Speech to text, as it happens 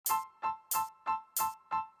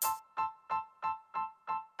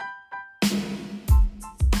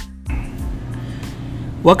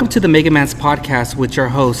Welcome to the Mega Man's podcast with your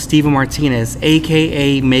host, Steven Martinez,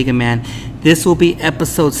 aka Mega Man. This will be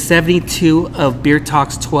episode 72 of Beer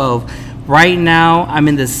Talks 12. Right now, I'm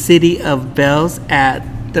in the city of Bells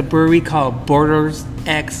at the brewery called Borders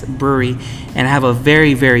X Brewing, and I have a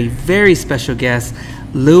very, very, very special guest,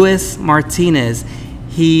 Lewis Martinez.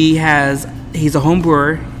 He's a home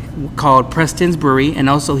brewer called Preston Brewing, and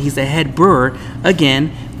also he's a head brewer,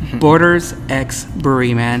 again, Borders X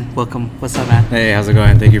Brewing, man. Welcome. What's up, man? Hey, how's it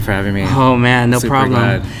going? Thank you for having me. Oh man, no Super problem.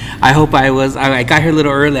 glad. I hope I got here a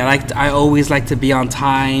little early. I always like to be on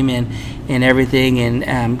time and everything, and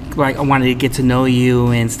I wanted to get to know you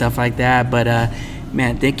and stuff like that. But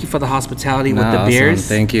man, thank you for the hospitality with the awesome. beers.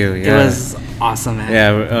 Thank you. Yeah. It was awesome, man.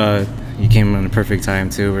 Yeah, you came in the perfect time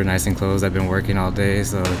too. We're nice and close. I've been working all day,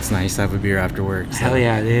 so it's nice to have a beer after work. So. Hell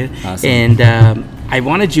yeah, dude. Awesome. And I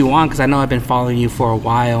wanted you on because I know I've been following you for a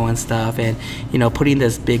while and stuff, and putting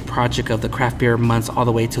this big project of the craft beer months all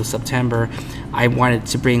the way to September. I wanted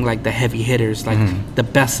to bring like the heavy hitters, like the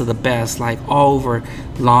best of the best, like all over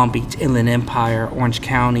Long Beach, Inland Empire, Orange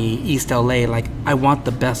County, East LA. Like I want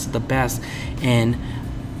the best of the best, and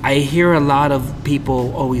I hear a lot of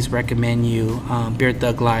people always recommend you, Beer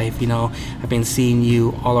Thug Life. I've been seeing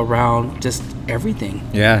you all around, just everything.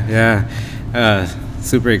 Yeah.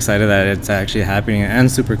 Super excited that it's actually happening and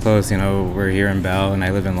super close. We're here in Bell and I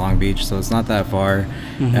live in Long Beach, so it's not that far.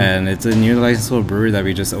 And it's a new licensed brewery that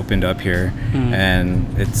we just opened up here, and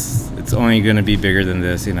it's only going to be bigger than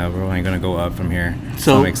this. We're only going to go up from here.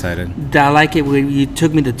 So I'm excited. I like it when you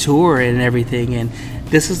took me to tour and everything, and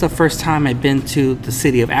this is the first time I've been to the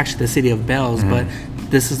city of Bells, but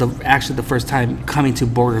this is actually the first time coming to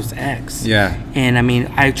Borders X. Yeah. And I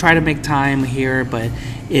mean, I try to make time here, but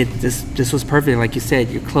this was perfect. Like you said,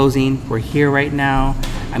 you're closing. We're here right now.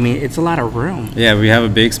 I mean, it's a lot of room. Yeah, we have a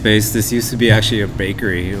big space. This used to be actually a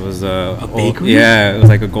bakery. It was a bakery? Yeah, it was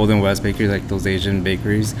like a Golden West bakery, like those Asian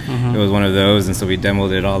bakeries. It was one of those, and so we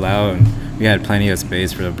demoed it all out, and we had plenty of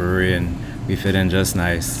space for the brewery, and we fit in just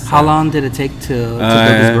nice. How long did it take to build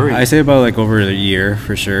this brewery? I say about like over a year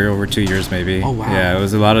for sure, over 2 years maybe. Oh wow! Yeah, it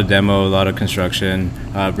was a lot of demo, a lot of construction,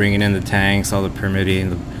 bringing in the tanks, all the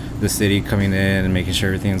permitting, the city coming in and making sure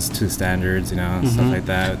everything's to standards, stuff like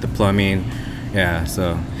that. The plumbing, yeah.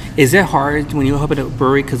 So. Is it hard when you open a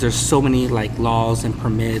brewery because there's so many like laws and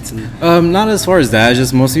permits and? Not as far as that.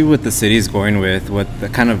 Just mostly what the city's going with, what the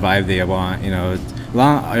kind of vibe they want.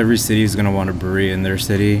 Every city is gonna want a brewery in their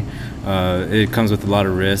city. It comes with a lot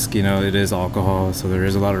of risk. It is alcohol, so there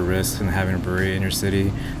is a lot of risk in having a brewery in your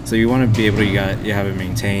city. So you want to be able to you have it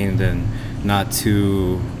maintained and not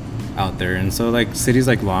too out there. And so like cities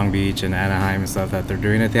like Long Beach and Anaheim and stuff that they're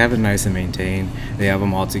doing it, they have it nice and maintained. They have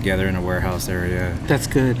them all together in a warehouse area. That's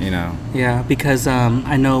good. Yeah, because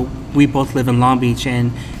I know we both live in Long Beach,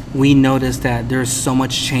 and we noticed that there's so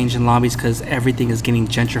much change in Long Beach because everything is getting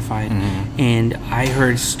gentrified. And I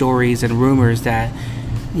heard stories and rumors that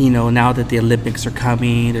now that the Olympics are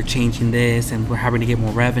coming, they're changing this, and we're having to get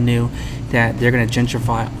more revenue, that they're going to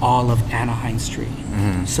gentrify all of Anaheim Street.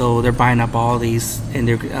 So they're buying up all these and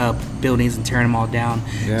their buildings and tearing them all down.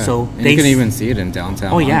 Yeah. So and you can even see it in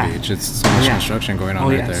downtown Long Beach. It's so much construction going on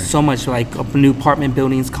right there. So much, like new apartment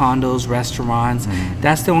buildings, condos, restaurants.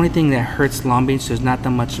 That's the only thing that hurts Long Beach. There's not that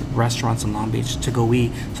much restaurants in Long Beach to go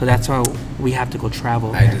eat, so that's why we have to go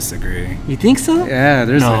travel. I disagree. You think so? Yeah,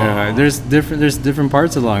 there's different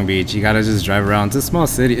parts of Long Beach. You gotta just drive around. It's a small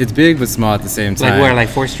city. It's big but small at the same time. Like where? Like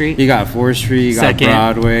 4th Street? You got 4th Street, you got Second.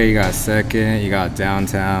 Broadway, you got 2nd, you got downtown.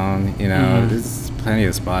 There's plenty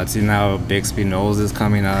of spots. Bixby Knolls is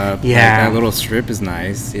coming up. Yeah. Like, that little strip is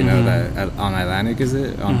nice. That on Atlantic, is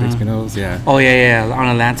it? On Bixby Knolls? Yeah. Oh, yeah. On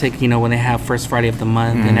Atlantic, when they have first Friday of the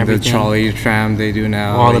month and everything. The trolley tram they do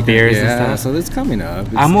now. All the beers and stuff. So it's coming up.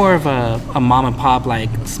 I'm more of a mom and pop, like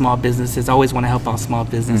small businesses. I always want to help out small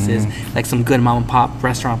businesses, like some good mom and pop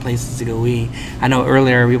restaurant places to go eat. I know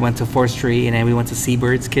earlier we went to 4th Street and then we went to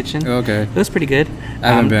Seabird's Kitchen. Okay. It was pretty good. I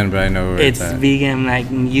haven't been, but I know where it's at. vegan. Like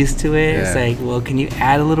I'm used to it. Yeah. It's like, well, can you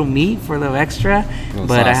add a little meat for a little extra? A little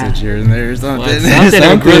sausage here and there or something. Something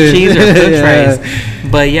or grilled cheese or french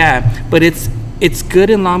fries. But it's good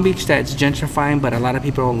in Long Beach that it's gentrifying, but a lot of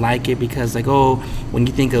people don't like it because when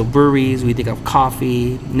you think of breweries, we think of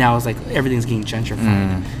coffee. Now it's like everything's getting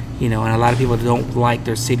gentrified. And a lot of people don't like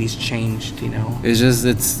their cities changed,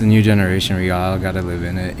 It's the new generation. We all got to live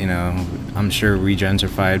in it, I'm sure we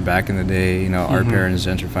gentrified back in the day, our parents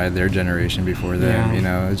gentrified their generation before them,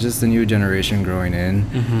 It's just the new generation growing in.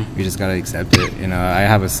 We just got to accept it. I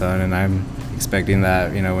have a son, and I'm expecting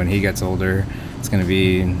that, when he gets older, it's gonna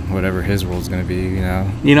be whatever his role is gonna be, you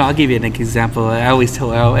know. You know, I'll give you an example. I always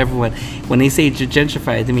tell everyone when they say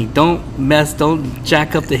gentrify, I mean, don't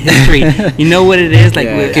jack up the history. You know what it is? Like,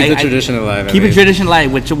 keep the tradition alive. Keep the tradition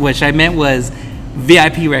alive, which I meant was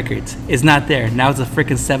VIP Records is not there. Now it's a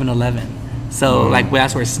freaking 7-Eleven. So like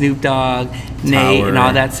that's where Snoop Dogg, Nate, and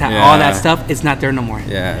all that stuff. It's not there no more.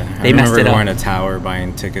 Yeah, they messed it up. I remember going to Tower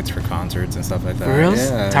buying tickets for concerts and stuff like that. For real?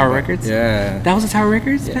 Yeah, Tower Records. Yeah, that was a Tower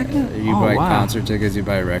Records back then. You buy concert tickets, you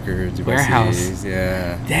buy records, you Warehouse. buy CDs.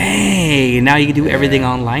 Yeah. Dang! Now you can do everything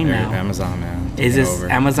online now. Amazon, man. Is this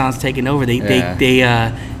Amazon's taking over?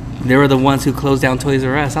 They were the ones who closed down Toys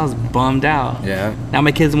R Us. I was bummed out. Yeah. Now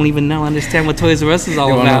my kids won't even understand what Toys R Us is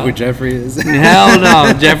all about. You know who Jeffrey is? Hell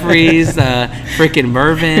no. Jeffrey's, freaking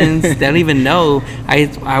Mervin's. They don't even know.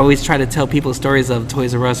 I always try to tell people stories of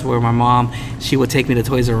Toys R Us where my mom, she would take me to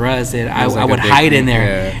Toys R Us and I would hide in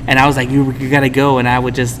there. Yeah. And I was like, you gotta go. And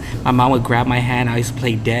my mom would grab my hand. I used to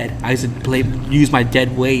play dead. I used to use my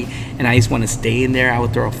dead weight. And I used to want to stay in there. I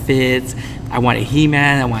would throw fits. I wanted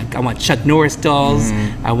He-Man. I want Chuck Norris dolls.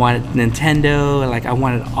 I wanted Nintendo. Like I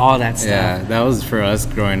wanted all that stuff. Yeah, that was for us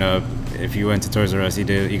growing up. If you went to Toys R Us,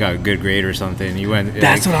 you got a good grade or something. You went.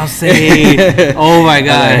 That's what I'm saying. Oh my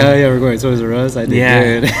god. Like, hell yeah, we're going to Toys R Us. I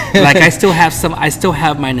did good. Like I still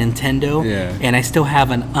have my Nintendo. Yeah. And I still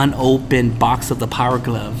have an unopened box of the Power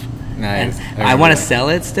Glove. Nice. And I want to sell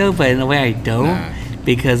it still, but in a way I don't. Nah.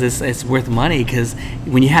 Because it's worth money. Because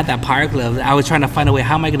when you had that Power Glove, I was trying to find a way.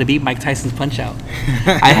 How am I going to beat Mike Tyson's Punch Out?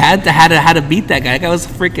 I had to beat that guy. That guy was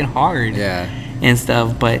freaking hard. Yeah. And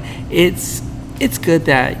stuff. But it's good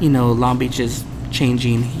that Long Beach is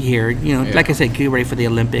changing here. Like I said, get ready for the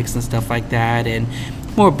Olympics and stuff like that, and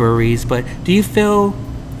more breweries. But do you feel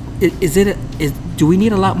do we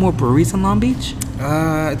need a lot more breweries in Long Beach?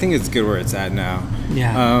 I think it's good where it's at now.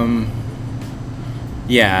 Yeah.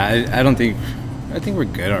 I don't think. I think we're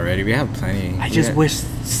good already. We have plenty. I just wish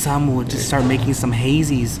some would just start making some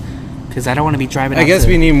hazies, because I don't want to be driving. I guess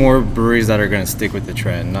we need more breweries that are going to stick with the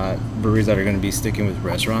trend, not breweries that are going to be sticking with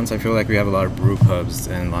restaurants. I feel like we have a lot of brew pubs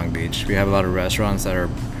in Long Beach. We have a lot of restaurants that are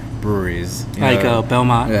breweries. Like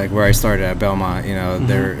Belmont. Like where I started at Belmont,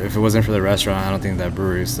 there. If it wasn't for the restaurant, I don't think that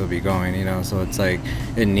brewery would still be going. So it's like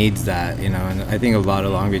it needs that. And I think a lot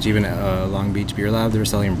of Long Beach, even Long Beach Beer Lab, they're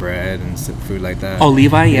selling bread and food like that. Oh,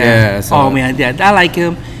 Levi, yeah. So, man, yeah, I like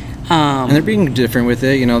him. And they're being different with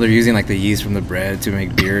it. They're using like the yeast from the bread to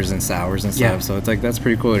make beers and sours and stuff. Yeah. So it's like that's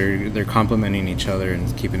pretty cool. They're complementing each other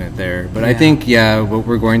and keeping it there. But I think what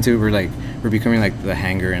we're becoming like the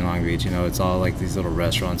hangar in Long Beach. It's all like these little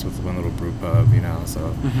restaurants with one little brew pub.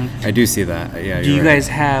 So I do see that. Yeah. Do you guys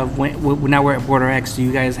have now we're at Border X? Do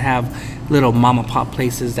you guys have little mom and pop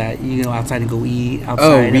places that outside and go eat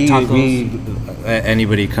outside? We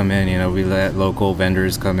anybody come in. We let local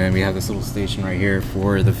vendors come in. We have this little station right here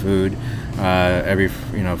for the food. Every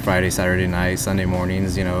Friday, Saturday night, Sunday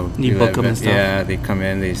mornings. You book them and stuff. Yeah, they come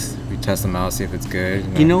in. We test them out, see if it's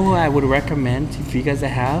good. You know what I would recommend for you guys to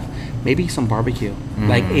have? Maybe some barbecue,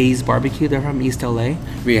 like A's Barbecue. They're from East LA.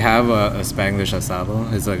 We have a Spanglish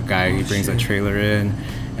asado. It's a guy who brings a trailer in,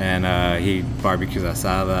 and he barbecues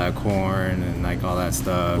asada, corn, and like all that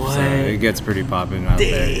stuff. What? So it gets pretty popping out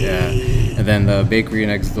there. Yeah. And then the bakery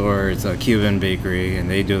next door, it's a Cuban bakery, and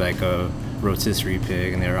they do like a rotisserie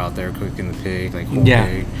pig, and they're out there cooking the pig, like whole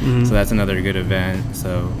pig. So that's another good event.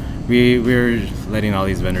 So we're letting all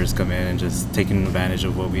these vendors come in and just taking advantage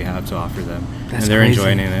of what we have to offer them. That's and they're crazy.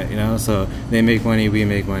 enjoying it, so they make money, we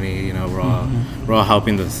make money, we're all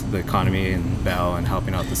helping the economy in Bell and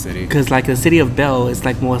helping out the city. Because like the city of Bell, it's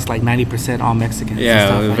like most like 90% all Mexicans.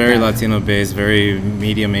 Yeah, very Latino based, very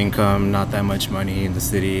medium income, not that much money in the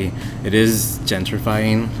city. It is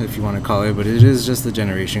gentrifying, if you want to call it, but it is just a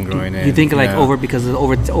generation growing in. You think over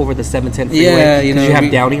the 710 freeway? Yeah, you have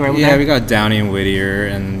Downey right with that? Yeah, we got Downey and Whittier,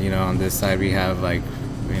 and on this side we have like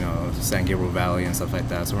San Gabriel Valley and stuff like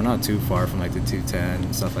that. So we're not too far from like the 210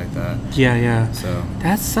 and stuff like that. Yeah. So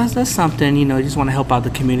that's something. You just want to help out the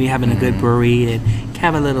community, having a good brewery and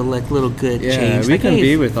have a little good change. We can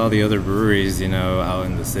be with all the other breweries, out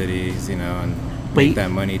in the cities, and make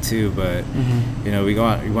that money too. But we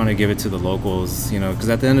want to give it to the locals, because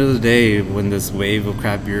at the end of the day, when this wave of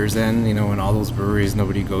craft beers end, when all those breweries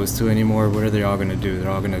nobody goes to anymore, what are they all going to do? They're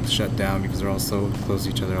all going to shut down because they're all so close to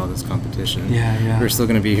each other, all this competition. Yeah. We're still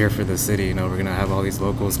going to be here for the city. We're going to have all these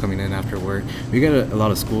locals coming in after work. We got a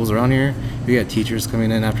lot of schools around here. We got teachers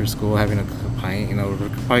coming in after school, having a pint, you know, we're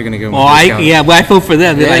probably gonna give them. Well, I feel for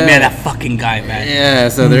them. They're like, man, that fucking guy, man. Yeah,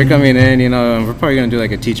 so they're coming in, you know, and we're probably gonna do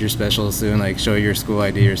like a teacher special soon, like show your school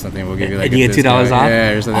ID or something. We'll give you like you get $2 off.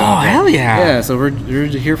 Yeah, or something. Oh, hell yeah. Yeah, so we're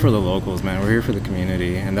here for the locals, man. We're here for the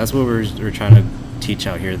community, and that's what we're trying to teach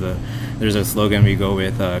out here. There's a slogan we go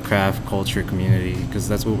with, craft, culture, community, because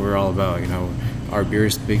that's what we're all about. You know, our beer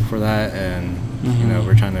is big for that, and you know,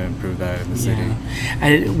 we're trying to improve that in the city.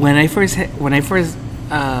 When I first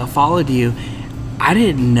followed you, I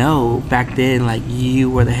didn't know back then like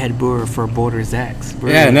you were the head brewer for Borders X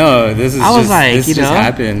Brewing. Yeah, no, this just you know?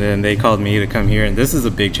 happened, and they called me to come here, and this is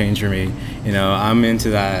a big change for me. You know, I'm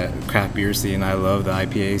into that craft beer scene. I love the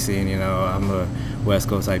IPA scene. You know, I'm a West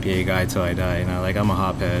Coast IPA guy till I die. You know, like I'm a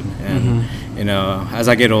hophead, and you know, as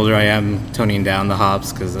I get older, I am toning down the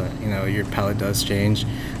hops because you know, your palate does change.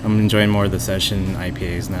 I'm enjoying more of the session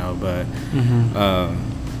IPAs now, but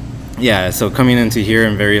yeah. So coming into here,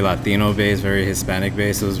 I'm very Latino based, very Hispanic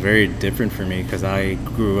based. It was very different for me because I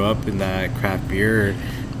grew up in that craft beer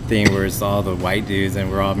thing where it's all the white dudes and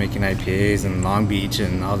we're all making IPAs and Long Beach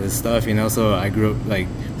and all this stuff, you know. So I grew up like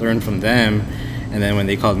learned from them. And then when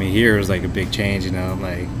they called me here, it was like a big change, you know. I'm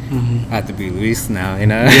like, I have to be Luis now, you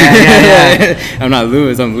know. Yeah. I'm not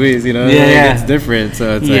Luis, I'm Luis, you know. It's different.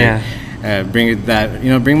 So it's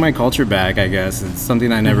like bring my culture back, I guess. It's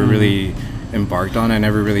something I never really embarked on. I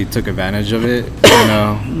never really took advantage of it, you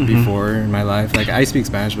know, before in my life. Like I speak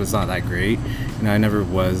Spanish, but it's not that great. You know, I never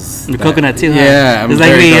was. You're coconut too, huh? Yeah, I'm it's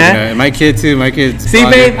very like me, coconut. yeah. My kid too. My kid's. See,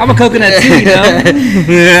 babe, I'm a coconut too, you know.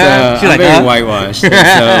 So I'm very whitewashed. And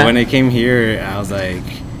so when they came here, I was like,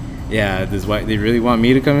 yeah, they really want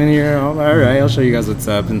me to come in here. Oh, all right, I'll show you guys what's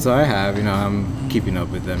up. And so I have, you know, I'm keeping up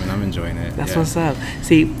with them and I'm enjoying it. That's what's up.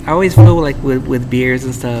 See, I always feel like with beers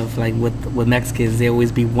and stuff, like with Mexicans, they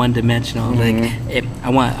always be one dimensional. Like I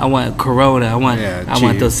want Corona, I want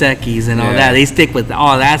Dos Equis and all that. They stick with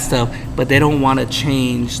all that stuff, but they don't want to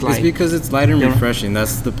change. Like, it's because it's light and refreshing.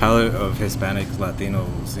 That's the palate of Hispanics,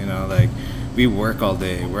 Latinos. You know, like we work all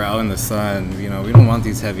day. We're out in the sun. You know, we don't want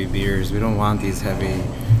these heavy beers. We don't want these heavy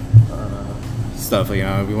stuff. You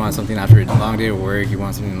know, we want something after a long day of work. You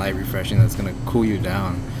want something light, refreshing that's gonna cool you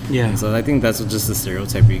down. Yeah. And so I think that's just the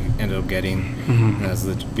stereotype we ended up getting. And that's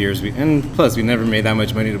the beers and plus we never made that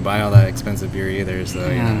much money to buy all that expensive beer either. So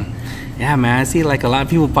you know. Yeah, man. I see like a lot of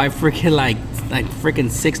people buy freaking like freaking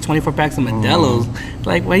 6 24-packs of Modelo's.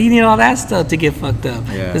 Like, why do you need all that stuff to get fucked up?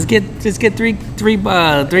 Yeah. Just get three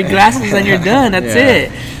glasses and you're done. That's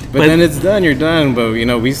it. But then it's done, you're done. But you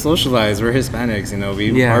know, we socialize. We're Hispanics, you know.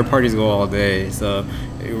 Our parties go all day. So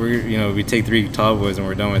we take 3 tall boys and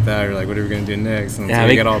we're done with that. We're like, what are we gonna do next? And so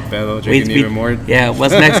we get all bellow, drinking even more. Yeah,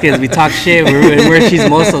 what's Mexicans? We talk shit. We're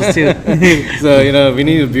chismosos too. So you know, we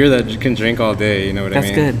need a beer that you can drink all day. You know what I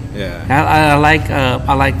mean? That's good. Yeah. I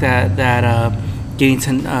like that getting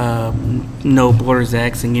to know Borders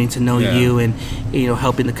X and getting to know you, and you know,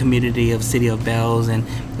 helping the community of City of Bells, and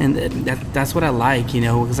that's what I like, you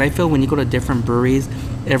know, because I feel when you go to different breweries,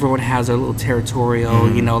 everyone has their little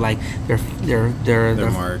territorial, you know, like their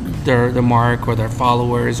mark or their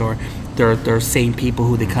followers or their same people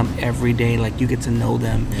who they come every day. Like you get to know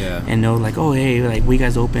them and know like, oh hey, like we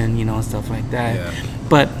guys open, you know, and stuff like that. Yeah.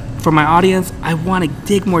 But for my audience, I want to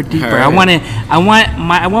dig more deeper. Right. I want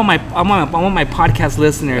my podcast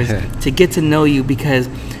listeners to get to know you, because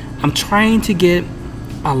I'm trying to get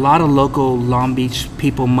a lot of local Long Beach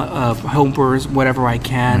people, homebrewers, whatever I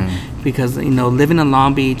can, because you know, living in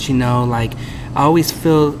Long Beach, you know, like I always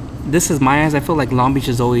feel, this is my eyes, I feel like Long Beach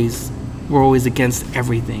is we're always against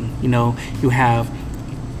everything. You know, you have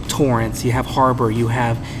Torrance, you have Harbor, you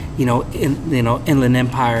have Inland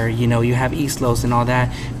Empire, you know, you have East Los and all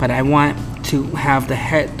that, but I want to have the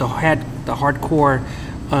hardcore,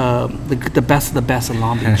 the best of the best in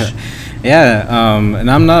Long Beach.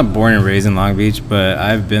 And I'm not born and raised in Long Beach, but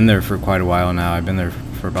I've been there for quite a while now. I've been there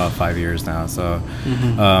for about 5 years now. So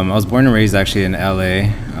I was born and raised actually in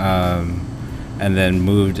LA, and then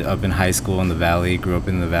moved up in high school in the Valley. Grew up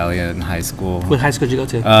in the Valley in high school. What high school did you go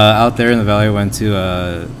to? Out there in the Valley, I went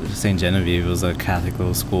to St. Genevieve. It was a Catholic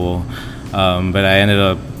little school. But I ended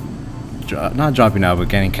up not dropping out, but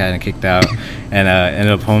getting kind of kicked out, and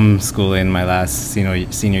ended up homeschooling my last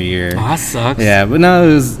senior year. Oh, that sucks. Yeah, but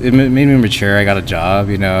no, it made me mature. I got a job,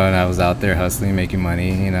 you know, and I was out there hustling, making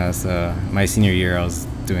money, you know. So my senior year, I was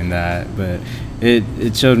doing that, but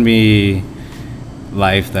it showed me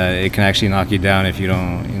life that it can actually knock you down if you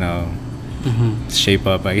don't, you know, shape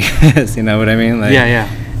up, I guess. You know what I mean? Like, yeah.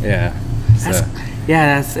 So.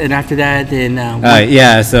 And after that, then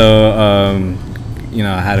you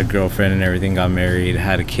know, had a girlfriend and everything, got married,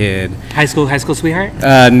 had a kid. High school sweetheart?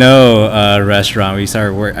 No, restaurant.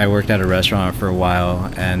 I worked at a restaurant for a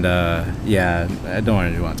while, and yeah, I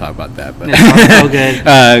don't want to talk about that, but it's so good.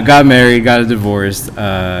 Got married, got a divorce,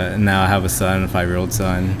 and now I have a son, a 5-year-old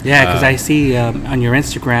son. Yeah, because I see on your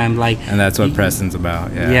Instagram, like, and that's what Preston's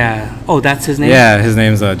about. Yeah. Oh, that's his name. Yeah, his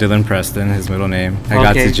name's Dylan Preston. His middle name. I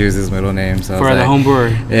got to choose his middle name. So for the home brewer.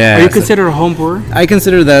 Yeah. Are you considered a home brewer? I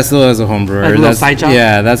consider that still as a home brewer. Like a little side job?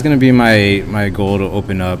 Yeah, that's gonna be my goal to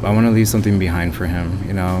open up. I want to leave something behind for him.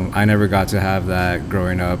 You know, I never got to have that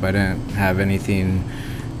growing up. I didn't have anything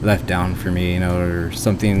left down for me. You know, or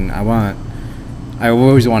something. I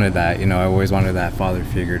always wanted that. You know, I always wanted that father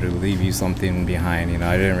figure to leave you something behind. You know,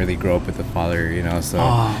 I didn't really grow up with a father. You know, so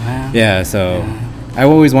yeah, so. Yeah. I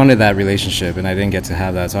always wanted that relationship, and I didn't get to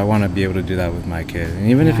have that, so I want to be able to do that with my kid. And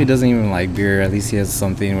even if he doesn't even like beer, at least he has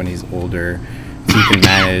something when he's older so he can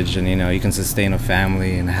manage, and, you know, he can sustain a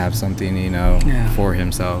family and have something, you know, for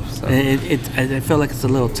himself. So I feel like it's a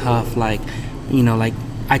little tough, like, you know, like,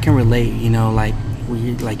 I can relate, you know, like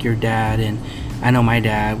your dad, and I know my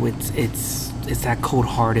dad, it's that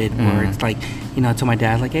cold-hearted where it's like, you know, I told my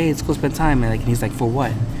dad, like, hey, let's go spend time, and he's like, for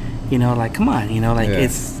what? You know, like, come on, you know, like,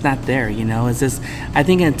 it's not there, you know. It's just, I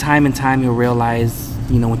think in time you'll realize,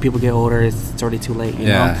 you know, when people get older, it's already too late, you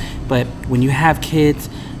know. But when you have kids,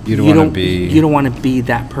 you don't want to be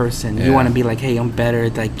that person. You want to be like, hey, I'm better.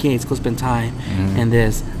 Like, hey, let's go spend time and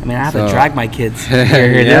this. I mean, I have to drag my kids here.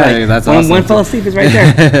 Like, that's awesome. One fell asleep is right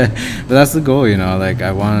there. But that's the goal, you know. Like,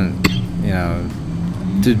 I want, you know,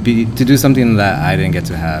 to do something that I didn't get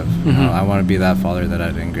to have. You know, I want to be that father that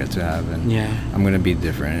I didn't get to have, and I'm gonna be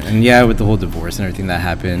different. And with the whole divorce and everything that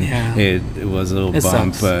happened, it was a little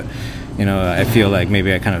bump, sucks. but you know, I feel like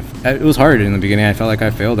maybe it was hard in the beginning. I felt like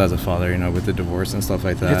I failed as a father, you know, with the divorce and stuff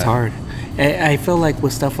like that. It's hard. I feel like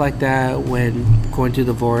with stuff like that, when going through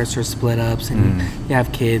divorce or split ups and you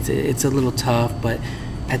have kids, it's a little tough, but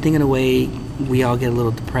I think in a way we all get a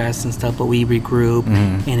little depressed and stuff, but we regroup,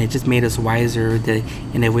 and it just made us wiser.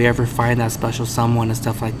 And if we ever find that special someone and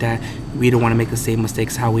stuff like that, we don't want to make the same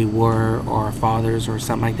mistakes how we were, or our fathers or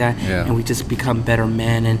something like that. And we just become better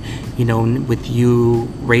men. And, you know, with you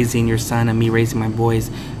raising your son and me raising my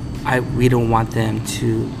boys, we don't want them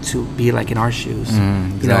to be like in our shoes.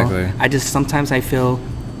 Exactly. You know? Sometimes I feel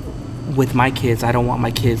with my kids, I don't want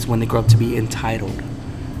my kids when they grow up to be entitled.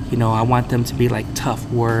 You know, I want them to be like tough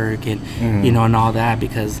work and, you know, and all that,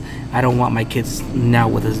 because I don't want my kids now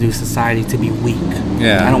with this new society to be weak.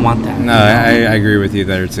 I don't want that. No, you know? I agree with you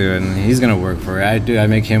there too. And he's going to work for it. I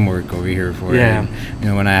make him work over here for it. And, you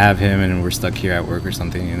know, when I have him and we're stuck here at work or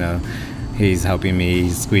something, you know, he's helping me,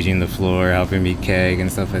 he's squeeging the floor, helping me keg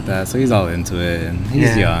and stuff like that. So he's all into it, and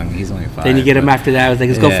he's young. He's only 5. Then you get him after that. I was like,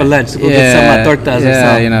 let's go for lunch. Let's go get some tortas or something.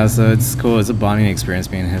 Yeah, you know, so it's cool. It's a bonding experience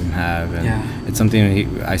me and him have, and it's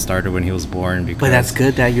something I started when he was born. Because but that's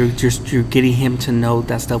good that you're getting him to know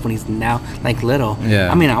that stuff when he's now like little.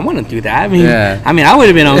 I mean, I want to do that. I mean, I would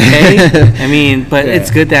have been okay. I mean, but it's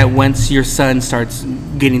good that once your son starts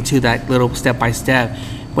getting to that little step by step,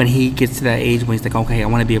 when he gets to that age when he's like, okay, I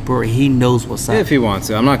want to be a brewer, he knows what's up. If he wants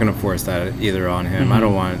to. I'm not going to force that either on him. I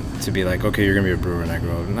don't want to be like, okay, you're going to be a brewer when I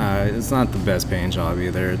grow up. Nah, it's not the best paying job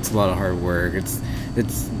either. It's a lot of hard work. It's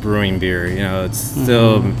brewing beer, you know. It's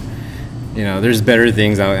still, you know, there's better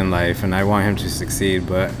things out in life, and I want him to succeed.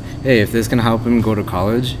 But hey, if this can help him go to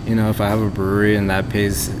college, you know, if I have a brewery and that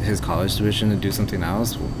pays his college tuition to do something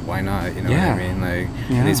else, why not? You know what I mean? Like,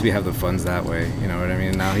 at least we have the funds that way. You know what I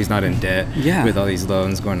mean? Now he's not in debt with all these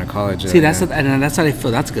loans going to college. See, that's how I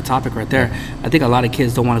feel. That's a good topic right there. I think a lot of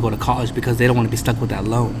kids don't want to go to college because they don't want to be stuck with that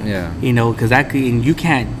loan. You know, because you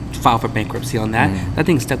can't file for bankruptcy on that. That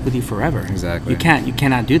thing's stuck with you forever. Exactly. You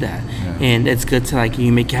cannot do that. And it's good to like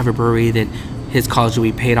you have a brewery that his college will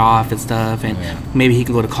be paid off and stuff, and maybe he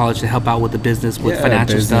can go to college to help out with the business, with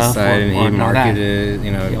financial business stuff, side, and he marketed it.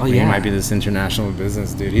 You know, he might be this international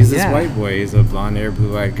business dude. He's this white boy. He's a blonde-haired,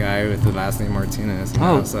 blue-eyed guy with the last name Martinez. You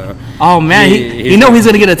know? So man, you know he's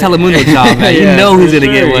gonna get a Telemundo job, man. You know he's gonna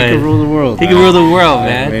get one. He can rule the world. He can rule the world,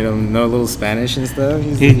 man. Made him know a little Spanish and stuff.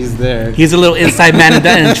 He's there. He's a little inside man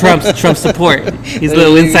in Trump support. He's a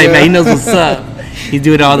little inside man. He knows what's up. He's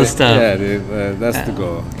doing all the stuff. Yeah, dude. That's the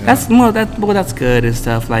goal. You know? That's good and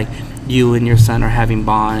stuff. Like you and your son are having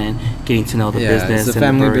bond and getting to know the business. It's a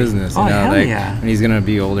family business. You know, hell like when he's gonna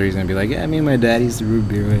be older, he's gonna be like, yeah, me and my dad used to brew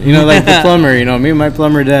beer. You know, like the plumber. You know, me and my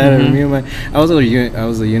plumber dad, or me and my. I was a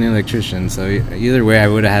union electrician. So either way, I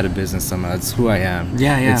would have had a business somehow. That's who I am.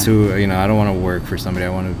 Yeah. It's who, you know. I don't want to work for somebody. I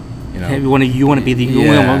want to You know, you want to be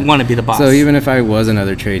the boss. So even if I was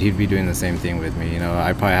another trade, he'd be doing the same thing with me. You know,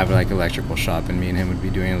 I probably have like electrical shop, and me and him would be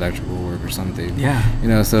doing electrical work or something. Yeah. You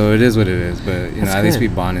know, so it is what it is. But you know, at least good.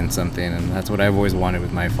 we bond in something, and that's what I've always wanted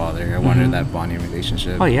with my father. I wanted that bonding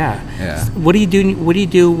relationship. Oh yeah. Yeah. What do you do? What do you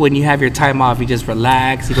do when you have your time off? You just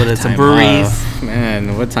relax. You go to some Time breweries. off.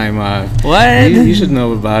 Man, what time off? What? You should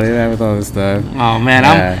know about it, man, with all this stuff. Oh man,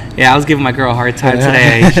 I was giving my girl a hard time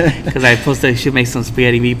today because I posted she makes some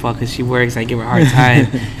spaghetti meatball because she works. I give her a hard time,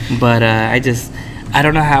 but I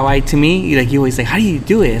don't know how to me, like you always say, how do you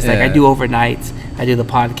do it? It's like I do overnights, I do the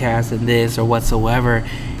podcast and this or whatsoever,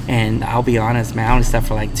 and I'll be honest, man, I only slept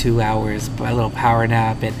for like 2 hours, a little power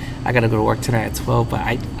nap, and I gotta go to work tonight at 12, but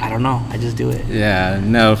I don't know, I just do it. Yeah,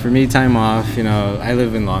 no, for me, time off, you know, I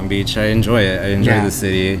live in Long Beach. I enjoy it. I enjoy the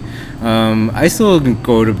city. I still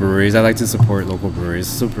go to breweries. I like to support local breweries.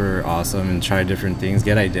 Super awesome, and try different things.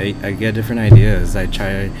 I get different ideas. I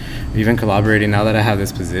try even collaborating. Now that I have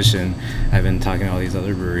this position, I've been talking to all these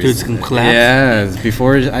other breweries. Dude, some collabs? Yeah,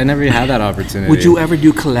 before I never had that opportunity. Would you ever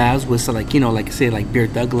do collabs with, so like, you know, like say like Beer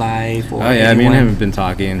Thug Life or yeah, me and him have been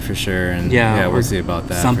talking for sure, and we'll see about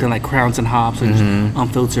that. Something like Crowns and Hops or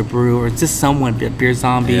Unfiltered Brew, or just someone, Beer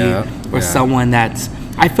Zombie, or someone that's,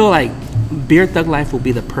 I feel like Beer Thug Life will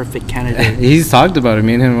be the perfect candidate. He's talked about it.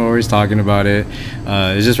 Me and him are always talking about it.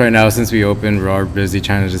 It's just right now, since we opened, we are busy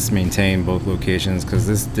trying to just maintain both locations, because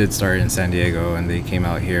this did start in San Diego and they came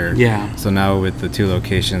out here. Yeah. So now with the 2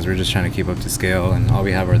 locations, we're just trying to keep up to scale, and all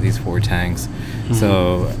we have are these 4 tanks.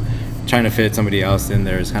 So trying to fit somebody else in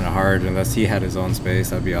there is kind of hard. Unless he had his own space,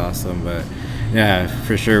 that'd be awesome. But yeah,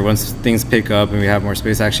 for sure, once things pick up and we have more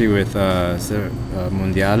space, actually with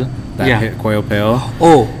Mundial, that Coil Pale.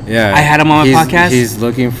 Oh, yeah. I had him on my podcast. He's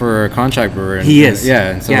looking for a contract brewer. And he is.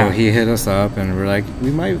 Yeah, and so he hit us up, and we're like, we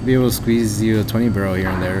might be able to squeeze you a 20 barrel here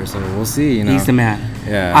and there. So we'll see, you know. He's the man.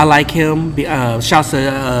 Yeah. I like him. Shouts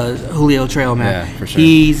to Julio Trail, man. Yeah, for sure.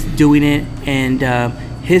 He's doing it, and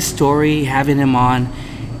his story, having him on,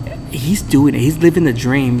 he's doing it. He's living the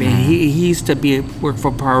dream, man. He used to work for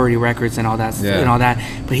Priority Records and all that and all that,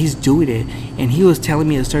 but he's doing it. And he was telling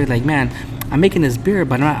me a story like, man, I'm making this beer,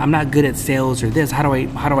 but I'm not good at sales or this. How do I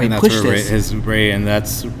push this? Ray, and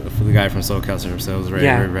that's the guy from SoCal Sales, Ray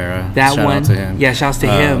Rivera. That Shout one. out to him. Yeah, shouts to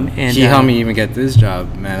him. And he helped me even get this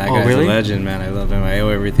job, man. That guy's a legend, man. I love him. I owe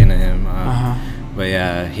everything to him. But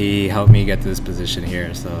yeah, he helped me get to this position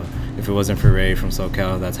here. So if it wasn't for Ray from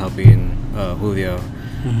SoCal, that's helping Julio.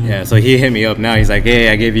 Yeah, so he hit me up now. He's like, hey,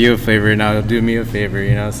 I gave you a favor, now do me a favor,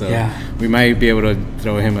 you know. So we might be able to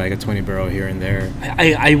throw him like a 20 barrel here and there.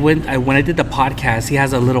 When I did the podcast, he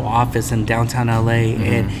has a little office in downtown LA,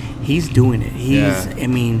 and he's doing it. I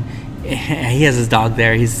mean, he has his dog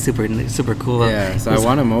there. He's super cool. Yeah, so I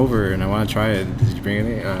want him over, and I want to try it. Did you bring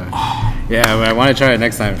it? Yeah, I want to try it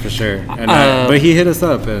next time for sure. And but he hit us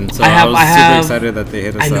up, and so I was super excited that they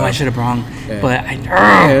hit us up. I know I should have brought, but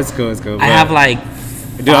it's cool. I have like.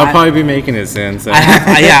 Dude, I'll probably be making it soon. So. I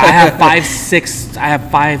have 5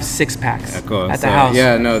 6-packs at the house.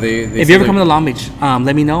 Yeah, no, they if you ever come to Long Beach,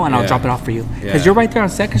 let me know and I'll drop it off for you. Because you're right there on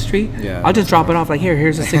 2nd Street. Yeah, I'll just drop it off like,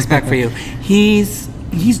 here's a 6-pack for you. He's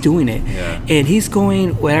doing it, and he's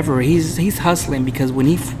going whatever. He's hustling, because when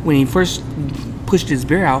he first pushed his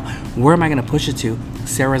beer out, where am I going to push it to?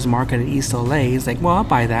 Sarah's Market in East LA. He's like, well, I'll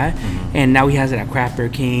buy that. And now he has it at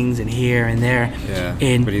Craftbeer Kings and here and there. Yeah,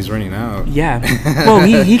 but he's running out. Yeah, well,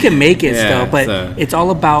 he can make it still, but it's all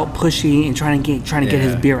about pushing and trying to get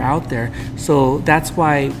his beer out there. So that's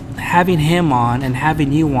why having him on and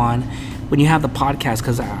having you on when you have the podcast,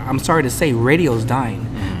 because I'm sorry to say, radio's dying.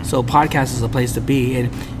 So podcast is a place to be,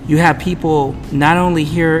 and you have people not only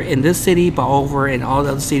here in this city, but over in all the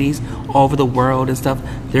other cities, all over the world and stuff.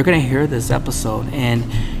 They're gonna hear this episode, and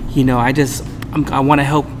you know, I want to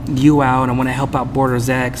help you out. I want to help out Borders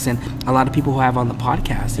X and a lot of people who have on the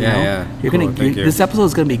podcast. You know? You're cool, this episode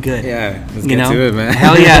is gonna be good. Yeah, let's get to it, man.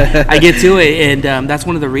 Hell yeah, I get to it, and that's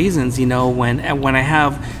one of the reasons. You know, when I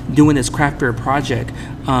have doing this craft beer project.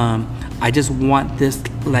 I just want this,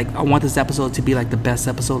 I want this episode to be like the best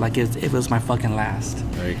episode, like if it was my fucking last.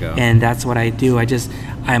 There you go. And that's what I do.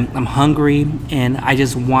 I'm hungry, and I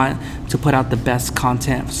just want to put out the best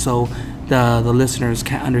content so the listeners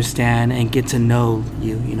can understand and get to know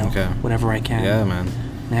you know, whatever I can. Yeah, man.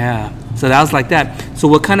 Yeah. So that was like that. So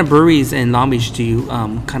what kind of breweries in Long Beach do you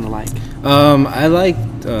kind of like? I like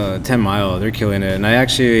 10 Mile. They're killing it. And I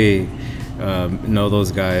actually... know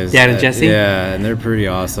those guys. Dad and Jesse? Yeah, and they're pretty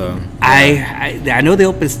awesome. I know they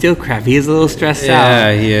open Steelcraft. He's a little stressed out.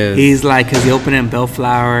 Yeah, he is. He's like, because he opened in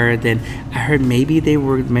Bellflower. Then I heard maybe they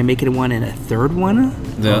were making one in a third one.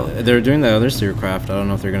 They're doing the other Steelcraft. I don't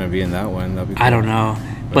know if they're going to be in that one. That'd be cool. I don't know.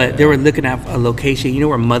 But they were looking at a location. You know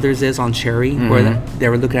where Mother's is on Cherry, where they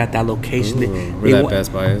were looking at that location. Where that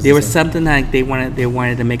Best Buy is. There was something like they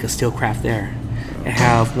wanted to make a steel craft there. They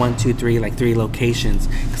have 1, 2, 3, like 3 locations.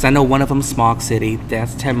 Because I know one of them, Smog City,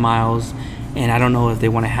 that's 10 miles, and I don't know if they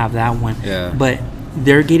want to have that one. Yeah. But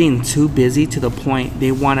they're getting too busy to the point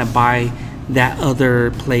they want to buy that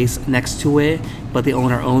other place next to it, but the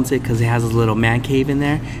owner owns it because it has a little man cave in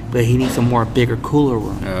there, but he needs a more bigger cooler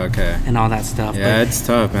room. Okay. And all that stuff. Yeah, but it's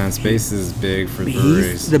tough, man. Space is big for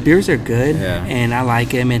breweries. The beers are good, yeah. And I like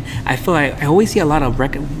them, and I feel like I always see a lot of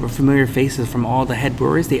familiar faces from all the head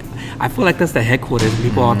breweries. I feel like that's the headquarters.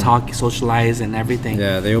 People all talk, socialize, and everything.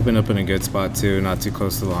 Yeah, they open up in a good spot too, not too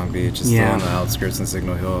close to Long Beach. It's still on the outskirts in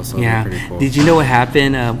Signal Hill, so they're pretty cool. Did you know what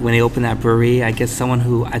happened when they opened that brewery? I guess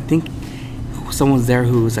someone's there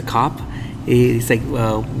who's a cop. He's like,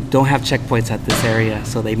 well, don't have checkpoints at this area,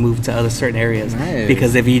 so they moved to other certain areas. Nice.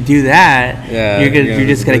 Because if you do that, you're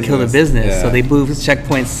just gonna kill the business. Yeah. So they moved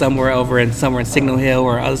checkpoints somewhere in Signal Hill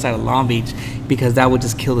or other side of Long Beach, because that would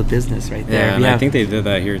just kill the business right there. Yeah, and I think they did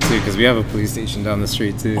that here too, because we have a police station down the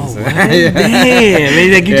street too. Oh, so.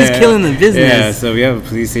 Damn, like you're just killing the business. Yeah, so we have a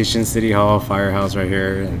police station, city hall, firehouse right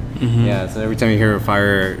here, and so every time you hear a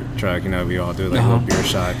fire truck, we all do like a little beer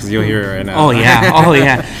shot, because you'll hear it right now. Oh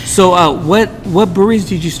yeah. So what breweries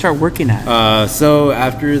did you start working at? So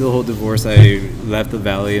after the whole divorce, I left the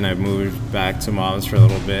valley and I moved back to Mom's for a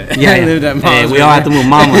little bit. Yeah, I lived at Mom's. Hey, we all have to move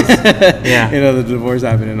Mama's. Yeah. The divorce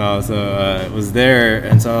happened and all, so it was there,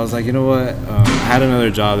 and so I was like, you know what? I had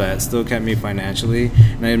another job that still kept me financially,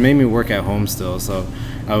 and it made me work at home still. So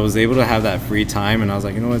I was able to have that free time, and I was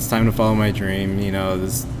like, you know what? It's time to follow my dream.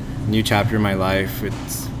 This new chapter in my life.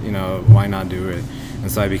 It's why not do it?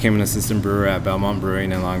 And so I became an assistant brewer at Belmont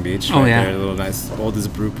Brewing in Long Beach. There, the little nice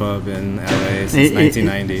oldest brew pub in LA since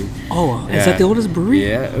 1990. Is that the oldest brewery?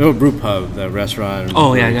 Yeah, brew pub, the restaurant.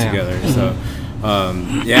 Together. So.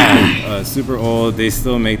 Super old. They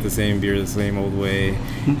still make the same beer the same old way,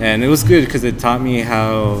 and it was good because it taught me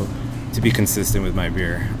how to be consistent with my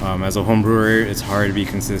beer. As a home brewer, it's hard to be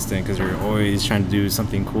consistent because you're always trying to do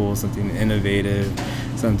something cool, something innovative,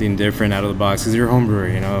 something different out of the box. Because you're a home brewer,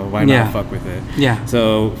 why not fuck with it? Yeah.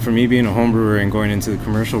 So for me being a home brewer and going into the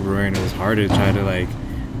commercial brewing, it was hard to try to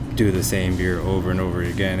do the same beer over and over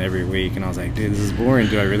again every week, and I was like, dude, this is boring.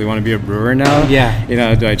 Do I really want to be a brewer now? Yeah.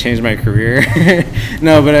 Do I change my career?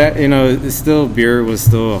 No, but beer was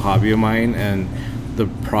still a hobby of mine, and the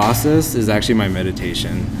process is actually my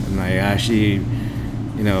meditation. And I actually,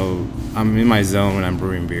 I'm in my zone when I'm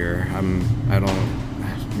brewing beer. I don't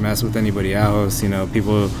mess with anybody else.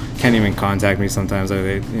 People can't even contact me sometimes.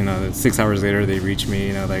 6 hours later they reach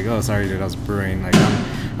me, like, oh, sorry dude, I was brewing. Like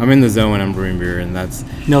I'm in the zone when I'm brewing beer, and that's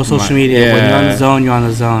no social media. When you're on the zone, you're on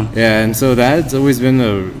the zone. Yeah, and so that's always been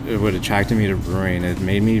what attracted me to brewing. It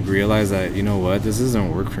made me realize that, this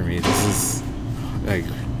doesn't work for me. This is like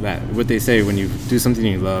that. What they say, when you do something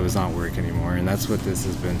you love, it's not work anymore, and that's what this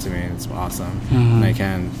has been to me. And it's awesome, and I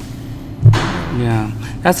can't. Yeah,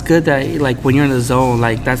 that's good. That when you're in the zone,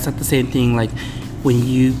 that's not the same thing. When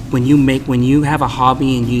you have a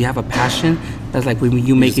hobby and you have a passion, that's like when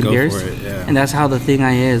you making beers, and that's how the thing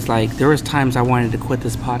is. There was times I wanted to quit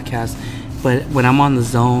this podcast, but when I'm on the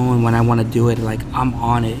zone, when I want to do it, I'm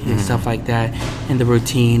on it and stuff like that, and the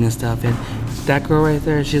routine and stuff. And that girl right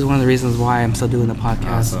there, she's one of the reasons why I'm still doing the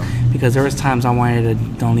podcast. Awesome. Because there was times I wanted to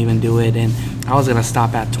don't even do it, and I was gonna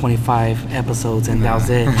stop at 25 episodes, and that was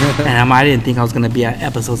it. And I didn't think I was gonna be at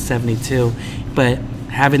episode 72, but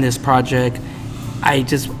having this project, I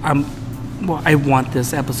want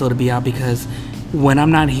this episode to be out, because when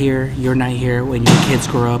I'm not here, you're not here. When your kids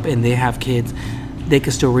grow up and they have kids, they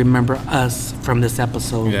can still remember us from this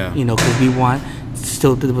episode. Yeah. Because we want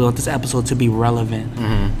this episode to be relevant,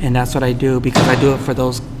 and that's what I do, because I do it for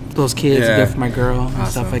those kids, I do it for my girl, and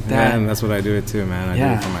stuff like that. Yeah, and that's what I do it too, man. I do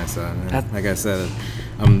it for my son. Like I said,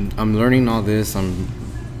 I'm learning all this. I'm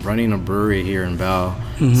running a brewery here in Bell,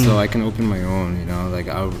 so I can open my own.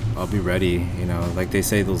 I'll be ready. Like they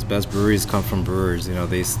say, those best breweries come from brewers.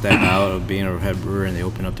 They step out of being a head brewer and they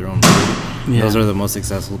open up their own brewery. Yeah. Those are the most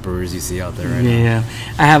successful brewers you see out there right now. Yeah,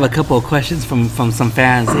 I have a couple of questions from some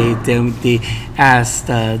fans. They asked.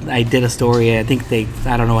 I did a story. I think I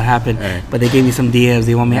don't know what happened, but they gave me some DMs.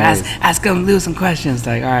 They want me to ask them Lewis some questions.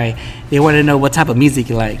 All right, they want to know what type of music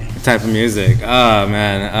you like. What type of music?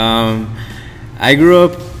 Oh I grew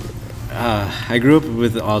up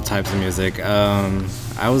with all types of music.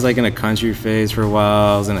 I was like in a country phase for a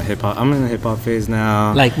while. I was in a hip hop. I'm in a hip hop phase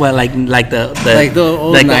now. Like what? Like the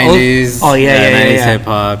old like 90s. Oh yeah, 90s hip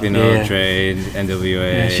hop. You know, Yeah. Dre,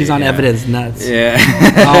 NWA. Yeah, she's on Evidence nuts. Yeah.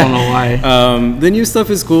 I don't know why. The new stuff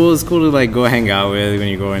is cool. It's cool to like go hang out with when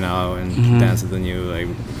you're going out and dance with the new like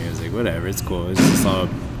music. Whatever, it's cool. It's just all.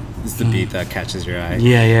 It's the beat that catches your eye.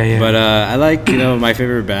 Yeah. But I like, my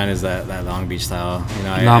favorite band is that Long Beach style.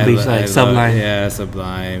 Long Beach, like Sublime.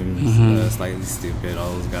 Sublime, Slightly Stupid,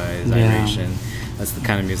 all those guys, Yeah. Iration. That's the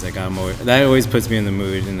kind of music that always puts me in the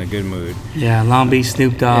mood, in a good mood. Yeah, Long Beach,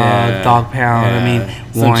 Snoop Dogg, Dog Pound. Yeah. I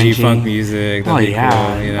mean, Some Warren G. G-funk music. Oh That'd be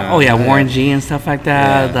yeah. cool, Warren G and stuff like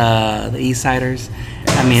that. The East Siders.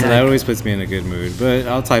 I mean, so that always puts me in a good mood. But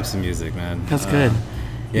all types of music, man. That's good.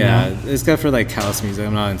 Yeah, it's good for like house music.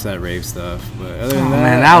 I'm not into that rave stuff, but other than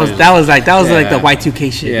that was like the Y2K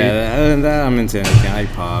shit. Yeah, dude. other than that, I'm into anything. I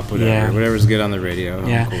pop, whatever's good on the radio.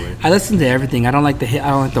 Yeah, I'm cool with. I listen to everything. I don't like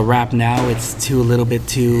the rap now. It's a little bit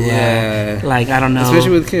too. Like I don't know.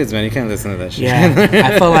 Especially with kids, man, you can't listen to that shit. Yeah,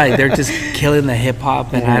 I feel like they're just killing the hip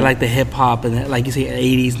hop, and I like the hip hop, and like you say,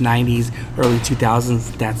 80s, 90s, early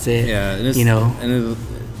 2000s. That's it. Yeah,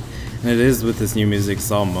 and it is with this new music, it's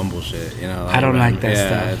all mumble shit, I don't like that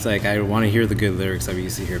stuff. It's like I want to hear the good lyrics that we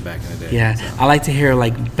used to hear back in the day. Yeah, so. I like to hear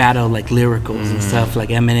like battle like lyricals and stuff like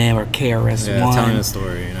Eminem or KRS-One. Yeah, telling a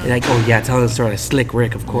story. Like telling a story, like Slick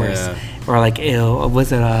Rick, of course. Yeah. Or like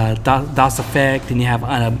was it DOS Effect, and you have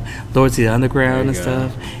Lords of the Underground and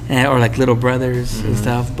stuff, or like Little Brothers and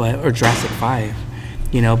stuff, or Jurassic 5.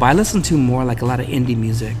 But I listen to more like a lot of indie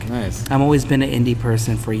music. Nice. I've always been an indie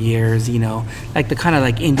person for years, like the kind of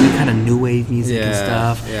like indie kind of new wave music and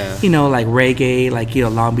stuff. Yeah. Like reggae, like,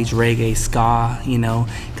 Long Beach reggae, ska,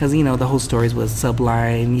 because, the whole stories was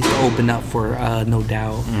Sublime, used to open up for No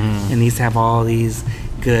Doubt, and they used to have all these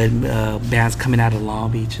good bands coming out of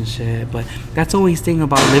Long Beach and shit. But that's always thing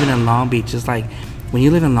about living in Long Beach, is like, when you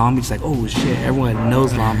live in Long Beach, it's like, oh shit, everyone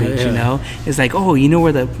knows Long Beach, It's like, oh,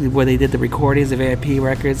 where they did the recordings of VIP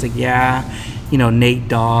Records? Like, Nate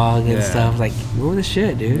Dogg and stuff. Like, we're the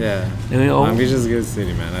shit, dude. Yeah. Long Beach is a good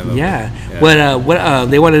city, man. I love it. What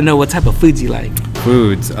they want to know what type of foods you like.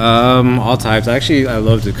 Foods, all types. Actually, I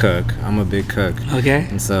love to cook. I'm a big cook. Okay.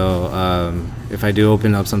 And so, if I do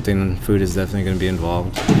open up something, food is definitely going to be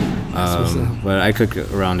involved. But I cook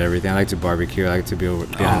around everything. I like to barbecue. I like to be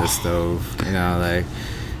behind the stove. Like,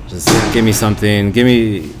 just give me something. Give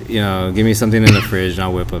me something in the fridge, and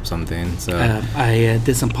I'll whip up something. So I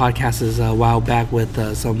did some podcasts a while back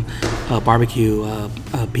with some barbecue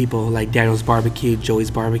people, like Daniel's Barbecue, Joey's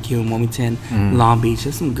Barbecue in Wilmington, Long Beach.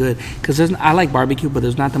 There's some good, because I like barbecue, but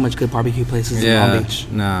there's not that much good barbecue places in Long Beach.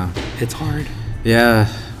 No, it's hard. Yeah.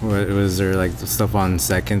 Was there like stuff on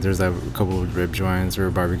Second? There's a couple of rib joints or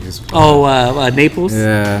barbecues. Naples?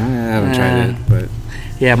 Yeah, I haven't tried it, but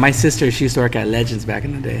yeah, my sister, she used to work at Legends back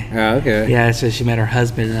in the day. Oh, okay. Yeah, so she met her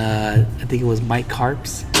husband. I think it was Mike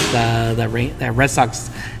Carps, that Red Sox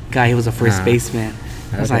guy. He was a first baseman.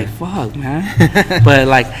 I was like, fuck, man. But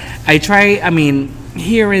like,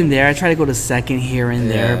 here and there, I try to go to Second here and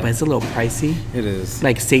there, but it's a little pricey. It is.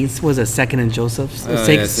 Like Saints, was a Second and Joseph's?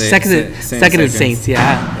 Second and Saints,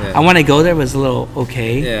 yeah. I want to go there, but it's a little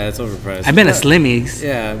okay. Yeah, it's overpriced. I've been to Slimmy's.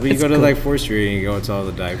 Yeah, but you go to like 4th Street and you go to all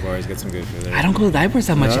the dive bars, get some good food there. I don't go to dive bars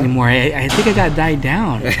that much anymore. I think I got died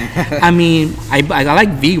down. I like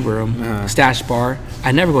V Room, Stash Bar.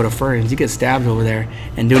 I never go to Ferns. You get stabbed over there.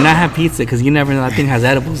 And do not have pizza, because you never know that thing has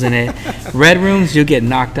edibles in it. Red Rooms, you'll get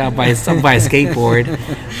knocked out by a skateboard.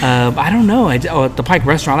 I don't know. The Pike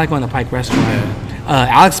Restaurant. I like going to the Pike Restaurant.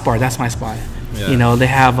 Alex Bar, that's my spot. Yeah. They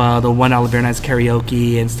have the $1 beer nights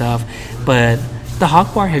karaoke and stuff. But the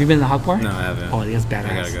Hawk Bar, have you been to the Hawk Bar? No, I haven't. Oh, that's badass.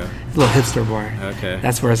 I gotta go. It's a little hipster bar. Okay.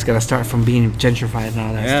 That's where it's gonna start from being gentrified and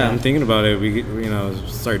all that stuff. Yeah, I'm thinking about it. We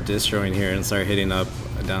start distroing here and start hitting up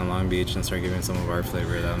down Long Beach and start giving some of our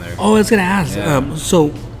flavor down there. Oh, I was gonna ask. Yeah.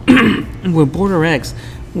 So with Border X,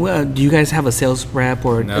 do you guys have a sales rep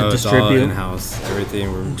or no, distribute? No, it's all in-house.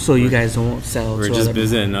 Everything. You guys don't sell. We're just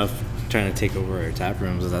busy enough trying to take over our tap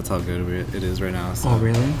rooms. That's how good it is right now. So. Oh,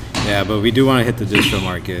 really? Yeah, but we do want to hit the distro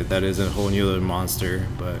market. That is a whole new little monster,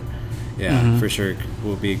 but. Yeah, for sure.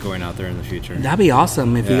 We'll be going out there in the future. That'd be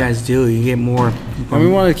awesome if you guys do. You get more. And we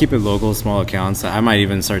want to keep it local, small accounts. I might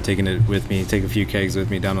even start taking it with me, take a few kegs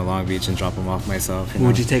with me down to Long Beach and drop them off myself.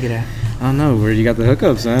 Where'd you take it at? I don't know. Where you got the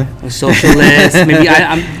hookups, man? A Socialist. Maybe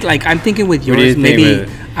I'm thinking with yours. Maybe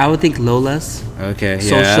I would think Lola's. Okay.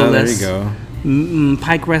 Socialist. Yeah, there you go.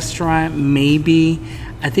 Pike Restaurant. Maybe.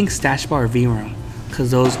 I think Stash Bar or V Room. Because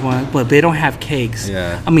those ones, but they don't have cakes.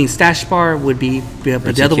 Yeah. Stash Bar would be,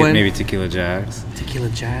 but the other one. Maybe Tequila Jacks. Tequila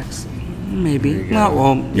Jacks. Maybe.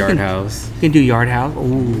 Well, Yard House. You can do Yard House.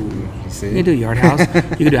 Ooh. You can do Yard House.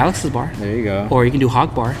 You can do Alex's Bar. There you go. Or you can do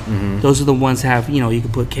Hog Bar. Those are the ones that have, you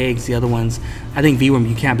can put kegs. The other ones, I think V-Room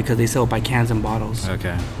you can't because they sell it by cans and bottles.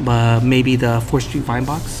 Okay. But maybe the 4th Street Vine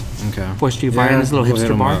Box. Okay. 4th Street Vine is a little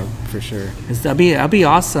hipster bar. For sure. That'd be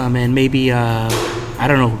awesome. And maybe, I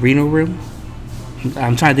don't know, Reno Room.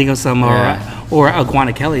 I'm trying to think of some, or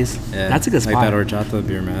Iguana Kelly's. Yeah. That's a good spot. Like that horchata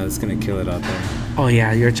beer, man. It's going to kill it out there. Oh,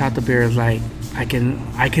 yeah. Your horchata beer is like, I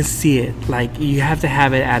can see it. Like, you have to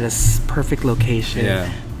have it at a perfect location. Yeah.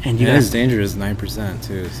 And it's dangerous, 9%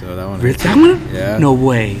 too. So that one. Really? That one? Yeah. No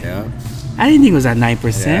way. Yeah. I didn't think it was at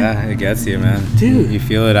 9%. Yeah, it gets you, man. Dude. You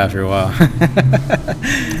feel it after a while.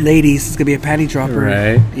 Ladies, it's going to be a panty dropper.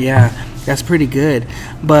 Right. Yeah. That's pretty good.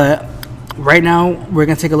 But right now, we're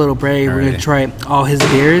going to take a little break. We're going to try all his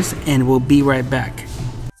beers, and we'll be right back.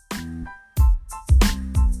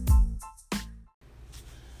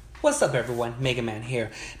 What's up, everyone? Mega Man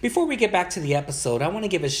here. Before we get back to the episode, I want to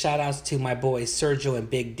give a shout out to my boys Sergio and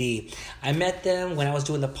Big D. I met them when I was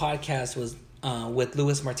doing the podcast with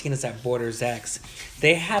Lewis Martinez at Borders X.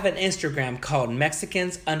 They have an Instagram called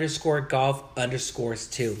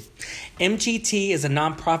Mexicans_golf_2. MGT is a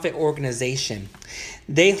nonprofit organization.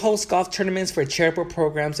 They host golf tournaments for charitable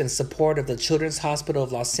programs in support of the Children's Hospital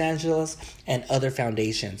of Los Angeles and other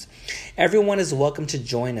foundations. Everyone is welcome to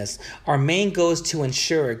join us. Our main goal is to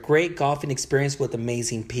ensure a great golfing experience with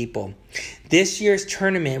amazing people. This year's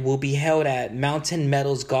tournament will be held at Mountain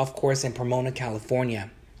Meadows Golf Course in Pomona,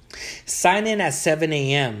 California. Sign in at 7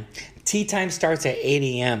 a.m. Tee time starts at 8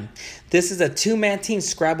 a.m. This is a two-man team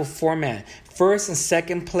Scrabble format. First and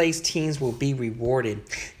second place teams will be rewarded.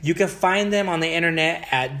 You can find them on the internet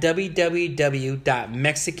at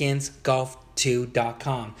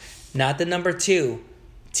www.mexicansgolf2.com. Not the number 2,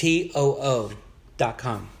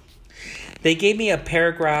 TOO.com. They gave me a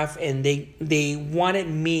paragraph and they wanted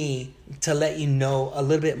me to let you know a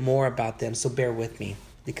little bit more about them, so bear with me,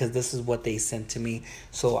 because this is what they sent to me.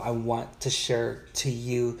 So I want to share to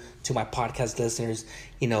you, to my podcast listeners,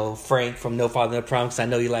 Frank from No Father No Problem, because I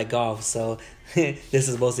know you like golf. So this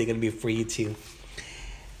is mostly going to be for you too.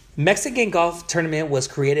 Mexican Golf Tournament was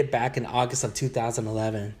created back in August of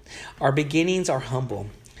 2011. Our beginnings are humble.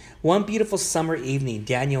 One beautiful summer evening,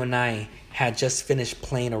 Daniel and I had just finished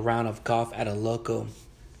playing a round of golf at a local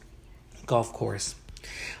golf course.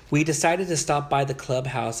 We decided to stop by the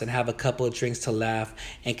clubhouse and have a couple of drinks to laugh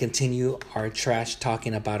and continue our trash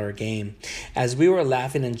talking about our game. As we were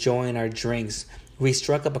laughing and enjoying our drinks, we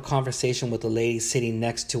struck up a conversation with a lady sitting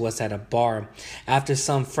next to us at a bar. After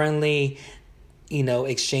some friendly,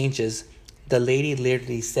 exchanges, the lady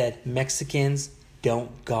literally said, "Mexicans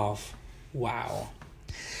don't golf." Wow.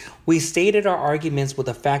 We stated our arguments with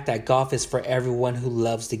the fact that golf is for everyone who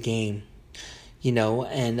loves the game.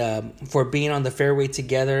 And for being on the fairway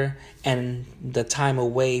together and the time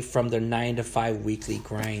away from their 9 to 5 weekly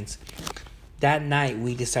grinds. That night,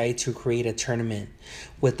 we decided to create a tournament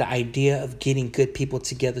with the idea of getting good people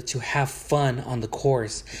together to have fun on the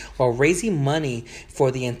course while raising money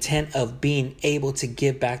for the intent of being able to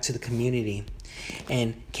give back to the community.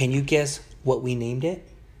 And can you guess what we named it?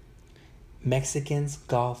 Mexicans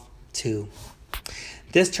Golf 2.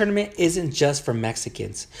 This tournament isn't just for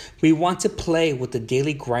Mexicans. We want to play with the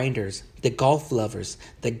daily grinders, the golf lovers,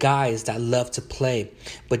 the guys that love to play,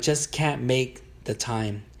 but just can't make the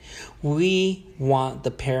time. We want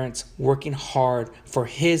the parents working hard for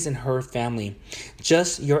his and her family.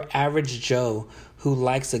 Just your average Joe who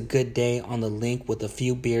likes a good day on the link with a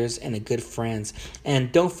few beers and a good friends.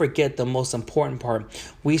 And don't forget the most important part.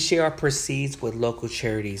 We share our proceeds with local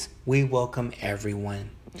charities. We welcome everyone.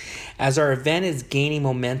 As our event is gaining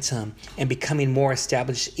momentum and becoming more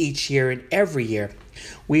established each year and every year,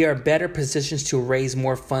 we are better positioned to raise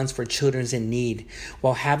more funds for children in need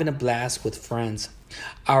while having a blast with friends.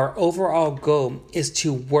 Our overall goal is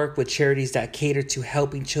to work with charities that cater to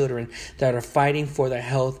helping children that are fighting for their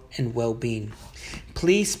health and well-being.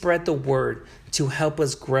 Please spread the word to help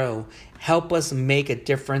us grow. Help us make a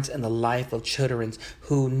difference in the life of children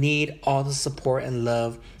who need all the support and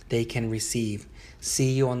love they can receive.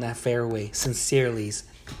 See you on that fairway. Sincerely,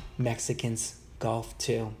 Mexicans Golf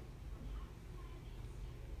 2.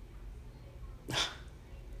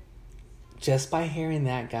 Just by hearing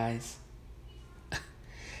that, guys,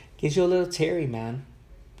 gives you a little teary, man.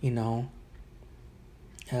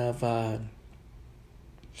 Of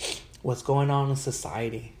what's going on in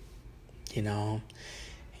society. And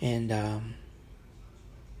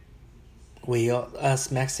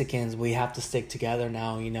us Mexicans, we have to stick together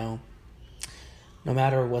now. No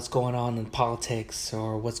matter what's going on in politics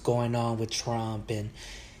or what's going on with Trump and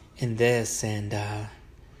this and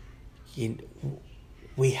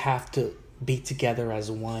we have to be together as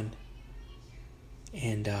one.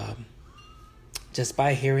 And just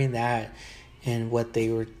by hearing that and what they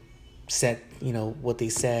were said, what they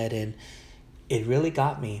said, and it really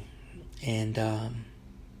got me. And that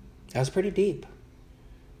was pretty deep.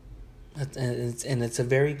 And it's a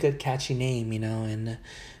very good, catchy name, and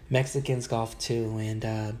Mexicans golf too.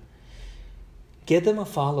 And give them a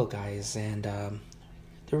follow, guys. And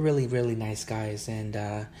they're really, really nice guys. And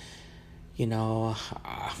I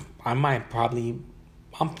might probably,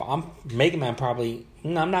 I'm Mega Man probably.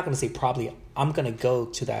 No, I'm not gonna say probably. I'm gonna go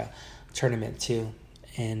to that tournament too,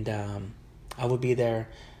 and I will be there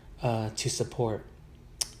to support.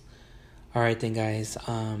 All right then, guys.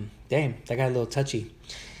 Damn, that got a little touchy.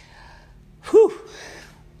 Whew,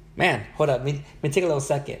 man. Hold up. Let me take a little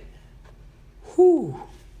second. Whew,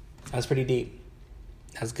 that was pretty deep.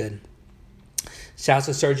 That was good. Shouts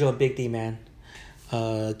to Sergio and Big D, man.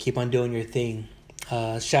 Keep on doing your thing.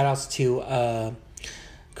 Shout outs to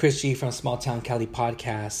Chris G from Small Town Cali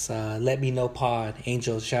Podcast. Let Me Know Pod.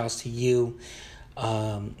 Angel, shout outs to you.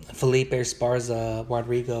 Felipe Esparza,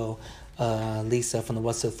 Rodrigo, Lisa from the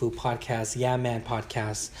What's Up Food Podcast. Yeah Man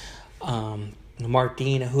Podcast.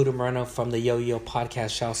 Martin Huda Moreno from the Yo Yo Podcast.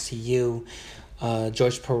 Shouts to you.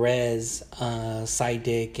 George Perez,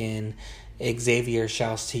 Sidic, and Xavier.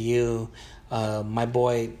 Shouts to you. My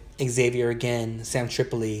boy Xavier again, Sam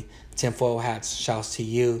Tripoli, Tinfoil Hats, shouts to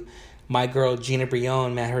you. My girl Gina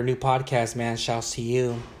Brion, man, her new podcast, man, shouts to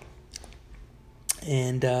you.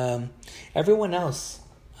 And everyone else,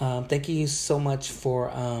 thank you so much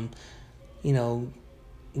for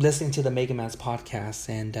listening to the Mega Man's podcast.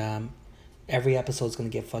 And every episode is going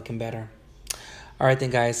to get fucking better. All right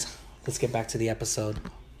then, guys, let's get back to the episode.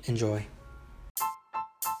 Enjoy.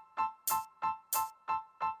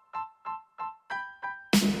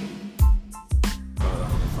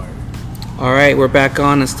 All right, we're back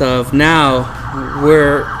on and stuff. Now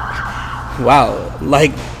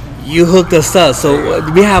like you hooked us up. So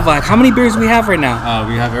we have how many beers we have right now?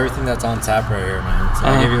 We have everything that's on tap right here, man. So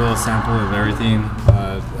I'll give you a little sample of everything.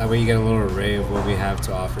 That way you get a little array of what we have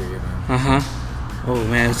to offer you, man. Oh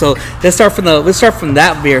man. So let's start from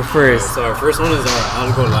that beer first. Okay, so our first one is our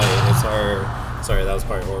Algo Light. Sorry, that was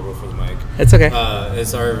probably horrible for the mic. It's okay.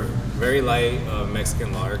 It's our very light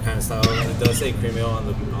Mexican lager kind of style. It does say cream ale on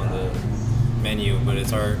the menu, but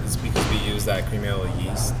it's because we use that cream ale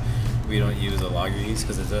yeast. We don't use a lager yeast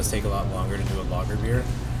because it does take a lot longer to do a lager beer.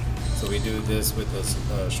 So we do this with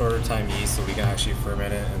a shorter time yeast, so we can actually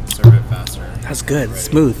ferment it and serve it faster. That's good. Right.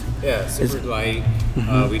 Smooth. Yeah, super light.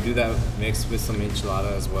 We do that mixed with some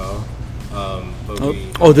enchilada as well.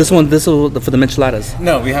 This will for the micheladas.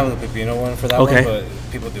 No, we have the pepino one for that one, but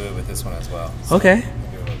people do it with this one as well. So okay.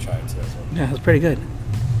 We'll try it too as well. Yeah, that's pretty good.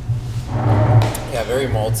 Yeah, very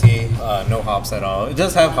malty, no hops at all. It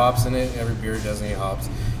does have hops in it. Every beer does need hops,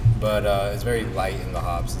 but it's very light in the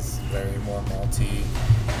hops. It's very more malty,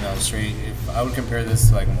 straight. I would compare this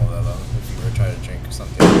to like Modelo if you were trying to drink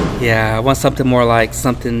something. Yeah, I want something more like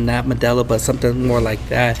something not Modelo, but something more like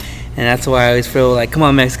that. And that's why I always feel like, come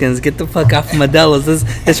on, Mexicans, get the fuck off of Modelo's.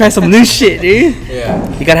 Let's try some new shit, dude.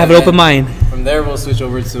 Yeah. You gotta have an open mind. From there, we'll switch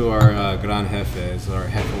over to our Gran Jefe. It's our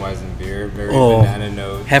Hefeweizen beer. Very banana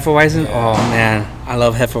note. Hefeweizen? Yeah. Oh, man. I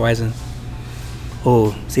love Hefeweizen.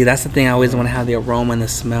 Oh, see, that's the thing. I always want to have the aroma and the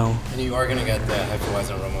smell. And you are going to get the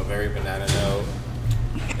Hefeweizen aroma. Very banana note.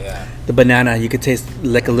 Yeah. The banana, you could taste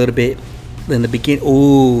like a little bit in the beginning.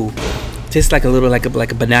 Ooh. Tastes like a little like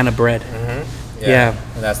a banana bread. Mm-hmm. Yeah.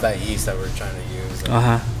 And that's that yeast that we're trying to use.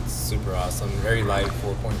 It's super awesome. Very light,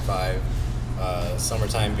 4.5.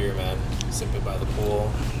 Summertime beer, man. Sip it by the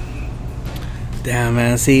pool. Damn,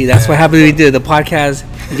 man. See, that's what happens when we do the podcast.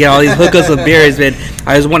 You get all these hookups of beers, man.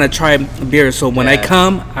 I just want to try beer, so when I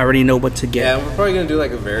come, I already know what to get. Yeah, we're probably going to do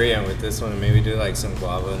like a variant with this one. Maybe do like some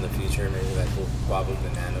guava in the future. Maybe like guava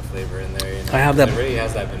banana flavor in there. You know? I have that. It already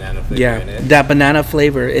has that banana flavor in it. That banana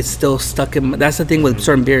flavor, it's still stuck in. That's the thing with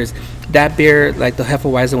certain beers. That beer, like the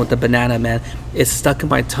Hefeweizen with the banana, man, it's stuck in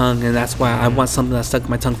my tongue, and that's why I want something that's stuck in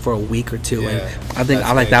my tongue for a week or two. And I think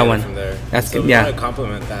I like that one. That's good. We want to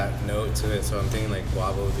complement that note to it, so I'm thinking like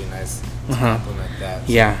guava would be nice to complement that.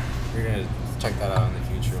 So we're gonna check that out in the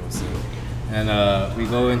future. We'll see. And we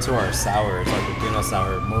go into our sours, our pepino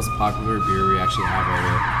sour, most popular beer we actually have right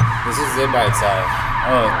here. This is it by itself.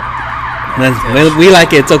 We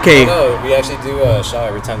like it. It's okay. No, we actually do a shot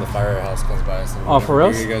every time the firehouse comes by. So for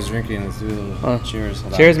real? You guys drinking? Let's do a little cheers.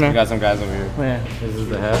 Cheers, man. We got some guys over here. Yeah. This is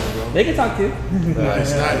the head. They can talk too.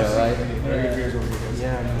 It's nice. Right?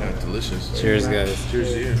 Yeah, delicious. Cheers, guys.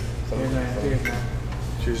 Cheers to you. Cheers, man.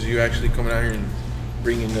 Cheers to you actually coming out here and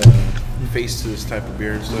bringing the face to this type of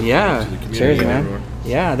beer and stuff. Yeah, to the community cheers, and man. everyone.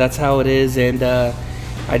 Yeah, that's how it is, and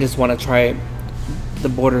I just want to try the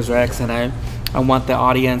Borders X, and I want the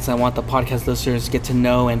audience, I want the podcast listeners to get to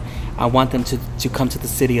know, and I want them to come to the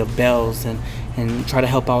city of Bells and try to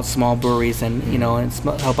help out small breweries and and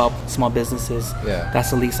help out small businesses. Yeah. That's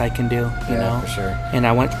the least I can do, you know. For sure. And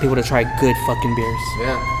I want people to try good fucking beers.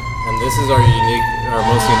 Yeah. And this is our most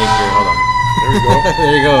unique beer. Hold on. There we go.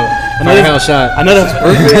 There you go. Another shot. Another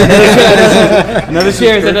perfect. Another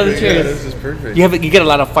cheers. Another Yeah, cheers. this is perfect. You get a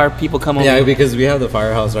lot of fire people come over. Yeah, because we have the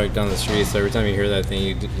firehouse right down the street, so every time you hear that thing,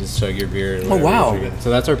 you just chug your beer. And Oh, wow. So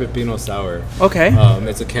that's our Pepino Sour. Okay.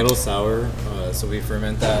 It's a kettle sour, so we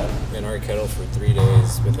ferment that in our kettle for 3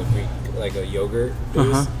 days with a Greek, like a yogurt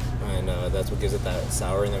base, and that's what gives it that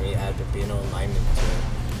sour, and then we add pepino and lime into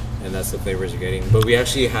it, and that's the flavors you're getting. But we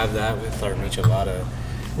actually have that with our michelada,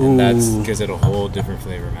 and that gives it a whole different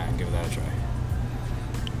flavor, man. Give that a try.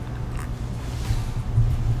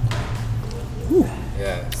 Ooh.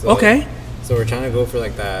 Yeah. So Okay. So we're trying to go for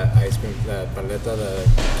like that ice cream, that paleta, the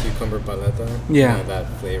cucumber paleta. Yeah. You know, that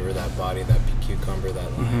flavor, that body, that cucumber,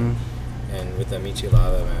 that lime. And with the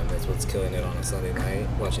michelada, man, that's what's killing it on a Sunday night.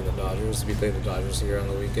 Watching the Dodgers. We play the Dodgers here on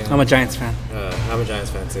the weekend. I'm a Giants fan. I'm a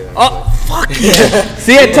Giants fan too. Oh, fuck yeah.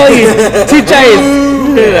 See, I told you. 2 Giants.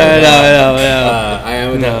 No. I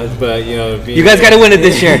am, but You guys got to win it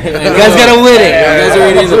this year. You guys got to win it. You guys are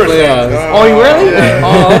already in the playoffs. Oh, you really? Yeah.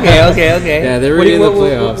 Oh, okay. Yeah, they're already in the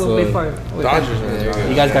playoffs. Dodgers, man.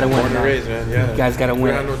 You guys got to win Born it. and raised, man. Yeah. You guys got to We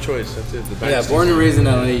win have it. no choice. That's it. The Yeah, born and raised in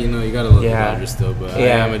LA, you gotta love the Yeah. Dodgers still, but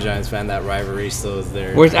Yeah. I am a Giants fan. That rivalry still is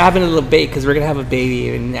there. We're having a little debate because we're going to have a baby,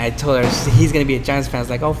 and I told her he's going to be a Giants fan. I was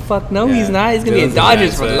like, oh, fuck, no, Yeah. he's not. He's going to be a Dylan's a Dodgers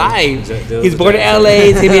Giants for fan. life. Dylan's He's a born in Giants LA.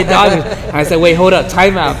 He's going to be a Dodgers. And I said, wait, hold up,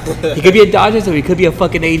 time out. He could be a Dodgers or he could be a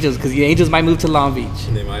fucking Angels because the Angels might move to Long Beach.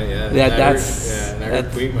 They might, yeah. Yeah, And I that's- heard, and I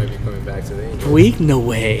heard Puig might be coming back to the Angels. Week? No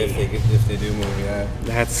way. If they do move, yeah.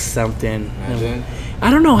 That's something. Imagine. I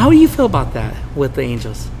don't know. How do you feel about that with the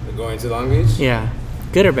Angels? Going to Long Beach? Yeah.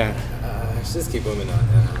 Good or bad? Just keep them in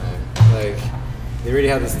Anaheim. Like, they already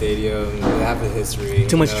have the stadium, they have the history.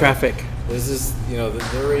 Too much traffic. There's just,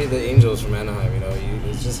 they're already the Angels from Anaheim,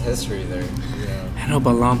 it's just history there. I don't know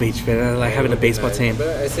about Long Beach, but I like having a baseball team.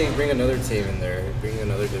 But I say bring another team in there, bring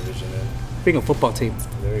another division in. Bring a football team.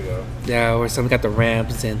 There you go. Yeah, or some got the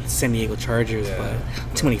Rams and San Diego Chargers, Yeah.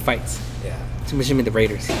 but too many fights. Yeah. Too much in the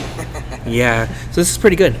Raiders. Yeah. So this is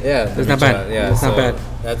pretty good. Yeah, It's not bad. Yeah, It's not so bad.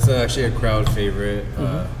 That's actually a crowd favorite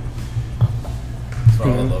for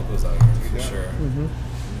all the locals out here, for sure.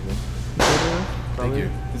 Thank you.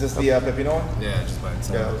 Is this the Pepino one? Yeah, just by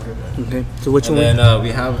itself. Yeah, that was good. Okay. So which And one? then we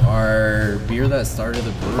have our beer that started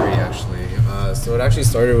the brewery, actually. So it actually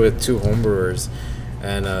started with 2 homebrewers,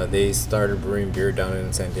 and they started brewing beer down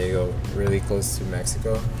in San Diego, really close to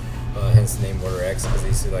Mexico. Hence the name Borders X, because they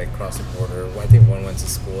used to cross the border. I think one went to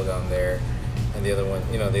school down there, and the other one,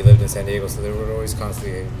 they lived in San Diego, so they would always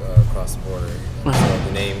constantly cross the border. And so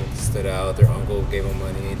the name stood out. Their uncle gave them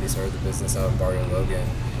money. They started the business out in Barrio Logan.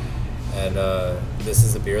 And this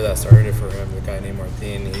is the beer that started it for him, the guy named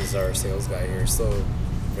Martin. He's our sales guy here, still a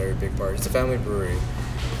very big part. It's a family brewery,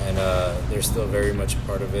 and they're still very much a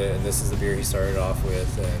part of it. And this is the beer he started off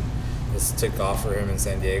with, and this took off for him in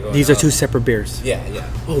San Diego. These are 2 separate beers. Yeah.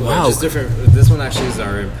 Oh, wow. Just different. This one actually is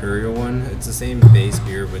our Imperial one. It's the same base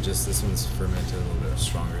beer, but just this one's fermented a little bit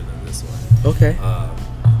stronger than this one. Okay.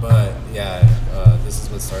 But yeah, this is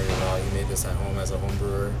what started it all. He made this at home as a home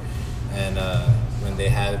brewer. And when they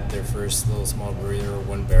had their first little small brewery, they were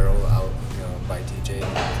 1 barrel out, by TJ.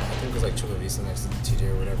 I think it was Chula Vista next to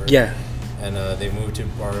TJ or whatever. Yeah. And they moved to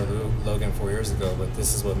Barrio Logan 4 years ago, but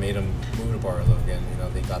this is what made them move to Barrio Logan.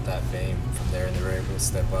 They got that fame from there, and they were able to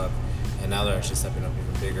step up. And now they're actually stepping up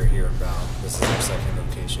even bigger here in Bow. This is their second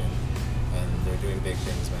location, and they're doing big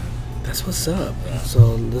things, man. That's what's up. Yeah. So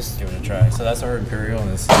let's Give it a try. So that's our Imperial,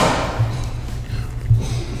 and this.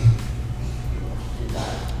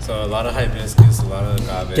 So a lot of hibiscus, a lot of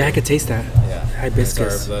agave. Yeah, I could taste that. Yeah.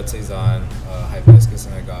 Hibiscus. It's our blood saison, hibiscus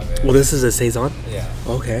and agave. Well, this is a saison. Yeah.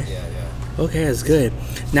 Okay. Yeah. Okay, that's good.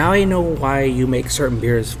 Now I know why you make certain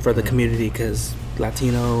beers for the community, because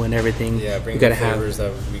Latino and everything. Yeah, bring you the gotta have. flavors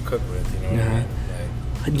that we cook with. What I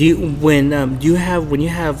mean? Do you when you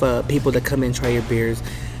have people that come in and try your beers?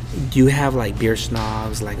 Do you have beer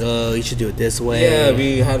snobs, oh, you should do it this way? Yeah,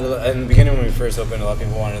 we had in the beginning when we first opened, a lot of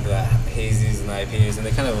people wanted the hazies and the IPAs, and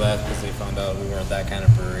they kind of left because they found out we weren't that kind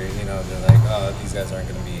of brewery. They're like, oh, these guys aren't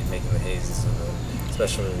going to be making the hazies or the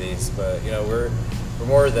special release. But we're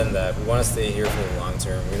more than that. We want to stay here for the long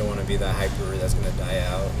term. We don't want to be that hype brewery that's going to die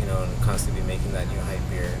out, and constantly be making that new hype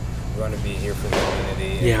beer. We want to be here for the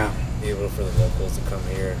community. Yeah. be able for the locals to come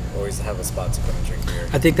here, always have a spot to come and drink beer.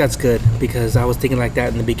 I think that's good because I was thinking like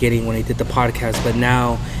that in the beginning when I did the podcast, but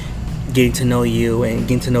now getting to know you and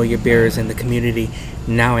getting to know your beers and the community,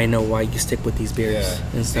 now I know why you stick with these beers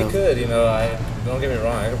and stuff. You could, I don't get me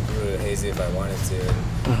wrong, I could brew it hazy if I wanted to.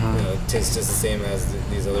 And, it tastes just the same as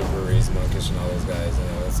these other breweries, Monkish and all those guys.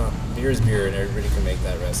 It's not beer's beer, and everybody can make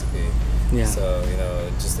that recipe. Yeah. So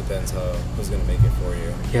it just depends who's gonna make it for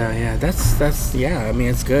you. Yeah. That's yeah. I mean,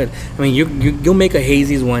 it's good. I mean, you'll make a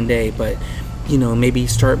hazies one day, but maybe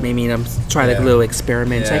try like a little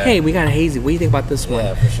experiment. It's like, hey, we got a hazy. What do you think about this one?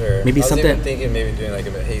 Yeah, for sure. Maybe something. I was even thinking maybe doing like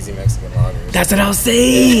a hazy Mexican lager. That's what I was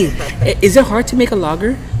saying. Is it hard to make a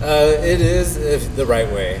lager? It is if the right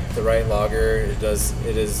way. The right lager, it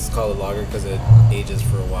is called a lager because it ages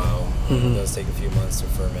for a while. It does take a few months to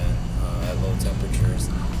ferment at low temperatures.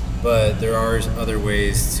 But there are other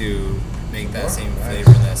ways to make that same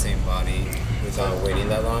flavor and that same body without waiting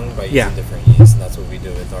that long by using different yeast, and that's what we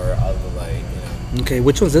do with our Light. Okay,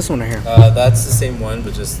 which one's this one right here? That's the same one,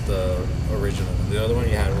 but just the original. The other one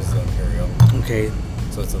you had was the Imperial. Okay.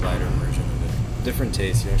 So it's a lighter version of it. Different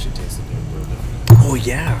taste. You actually taste it a little different. Oh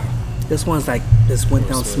yeah, this one's like went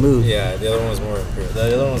down smooth. Yeah, the other one was more Imperial.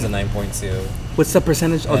 The other one was a 9.2. What's the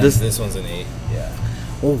percentage? Oh, this one's an 8. Yeah.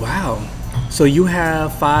 Oh wow. So you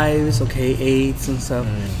have 5s, 8s and stuff.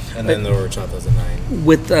 And then the horchata's a 9.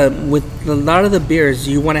 With a lot of the beers,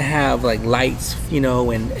 you want to have like lights,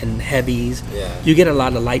 and heavies. Yeah. You get a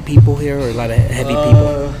lot of light people here or a lot of heavy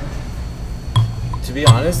people? To be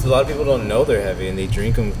honest, a lot of people don't know they're heavy, and they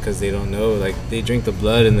drink them because they don't know. Like, they drink the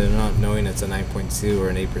blood and they're not knowing it's a 9.2 or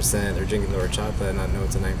an 8%. They're drinking the horchata and not know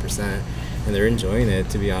it's a 9%. And they're enjoying it,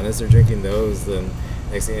 to be honest. They're drinking those, then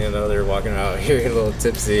next thing you know, they're walking around here a little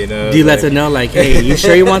tipsy, Do you let them know, like, hey, you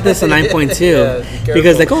sure you want this a 9.2? Yeah,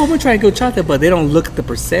 because, like, I'm going to try and go chocolate, but they don't look at the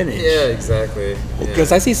percentage. Yeah, exactly.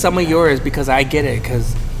 Because I see some of yours, because I get it,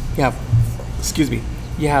 because you have,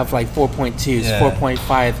 you have, like, 4.2s,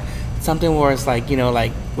 4.5, something where it's like,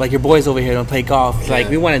 like your boys over here don't play golf. It's like,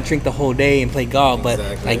 we want to drink the whole day and play golf, but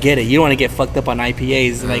I get it. You don't want to get fucked up on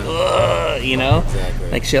IPAs, like,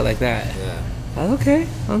 Exactly. like shit like that. Yeah. Okay.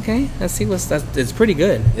 Let's see it's pretty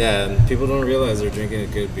good. Yeah, and people don't realize they're drinking a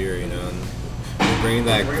good beer, and we're bringing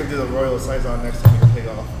that. We're gonna do the Royal Saison next time we play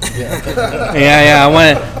golf. Yeah. I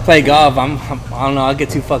want to play golf. I don't know. I'll get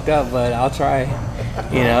too fucked up, but I'll try.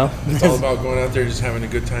 It's all about going out there just having a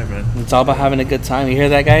good time, man. It's all about having a good time. You hear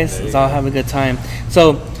that, guys? It's all having a good time.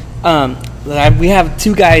 So, we have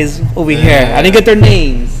 2 guys over here. I didn't get their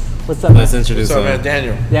names. What's up? Let's introduce them. What's up, man?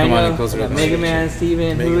 Daniel. Come on, closer to the Mega Man,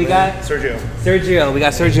 Steven. Who do we Man. got? Sergio. We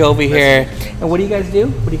got Sergio over here. And what do you guys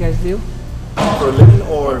do? For a living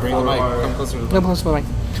or Bring the mic. Come closer to the No, close to the mic.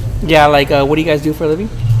 Yeah, like, what do you guys do for a living?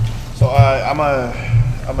 So I'm a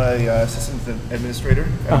assistant administrator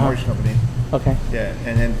at a mortgage company. Okay. Yeah,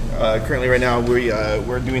 and then currently right now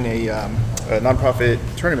we're doing a nonprofit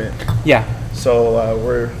tournament. Yeah. So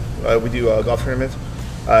we do golf tournaments.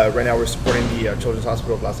 Right now we're supporting the Children's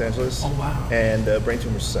Hospital of Los Angeles. Oh wow. And the Brain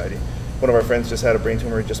Tumor Society. One of our friends just had a brain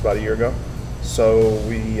tumor just about a year ago, so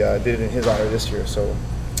we did it in his honor this year. So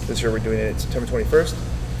this year we're doing it September 21st,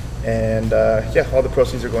 and all the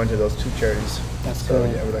proceeds are going to those 2 charities. That's so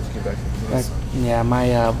good. Yeah, we'd like to give back.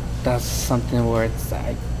 That's something where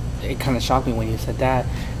it kind of shocked me when you said that.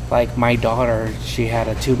 Like, my daughter, she had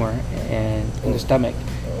a tumor in her stomach,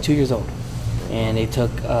 2 years old, and they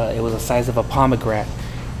took it was the size of a pomegranate,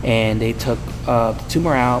 and they took the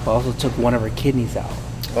tumor out, but also took one of her kidneys out.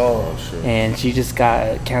 Oh, sure. And she just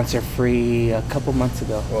got cancer-free a couple months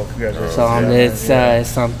ago. Well, congratulations. So it's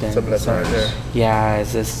something. Something that's right there. Yeah,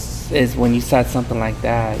 it's when you said something like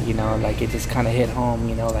that, like it just kind of hit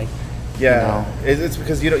home, like. Yeah, it's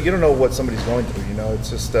because you don't know what somebody's going through. It's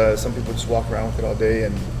just some people just walk around with it all day,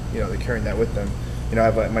 and they're carrying that with them. I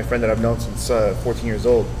have my friend that I've known since 14 years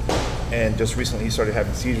old, and just recently he started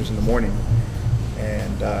having seizures in the morning,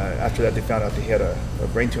 and after that they found out that he had a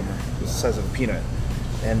brain tumor. It was the size of a peanut,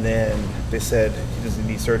 and then they said he doesn't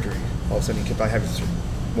need surgery. All of a sudden he kept on having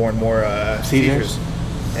more and more seizures,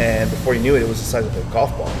 and before you knew it, it was the size of a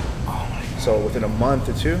golf ball. Oh my God. So within a month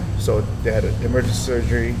or 2, so they had an emergency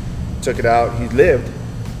surgery. Took it out. He lived,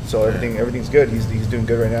 so everything's good. He's doing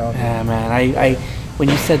good right now. Yeah, man. I when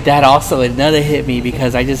you said that, also another hit me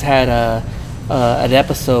because I just had an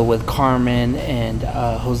episode with Carmen and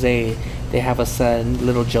Jose. They have a son,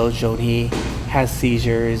 little Jojo, and he has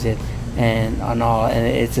seizures and all, and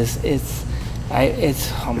it's oh my God. It's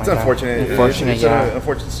unfortunate. It's an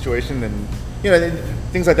unfortunate situation, and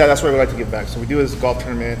things like that. That's why we like to give back. So we do this golf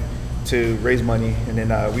tournament to raise money, and then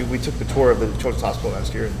we took the tour of the Children's Hospital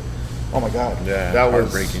last year. Oh my God. Yeah, that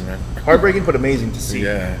was heartbreaking, man. Heartbreaking, but amazing to see.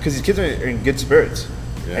 Yeah. Because these kids are in good spirits,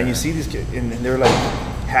 Yeah. and you see these kids, and they're like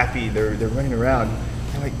happy. They're running around.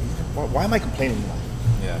 You're like, why am I complaining?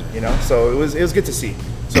 Yeah. You know. So it was good to see.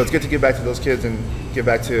 So it's good to give back to those kids and give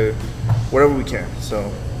back to whatever we can.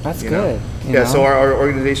 So That's you good. know. you Yeah. know? So our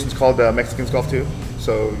organization's called Mexicans Golf too.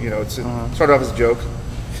 So you know, it started off as a joke.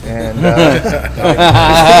 And yeah,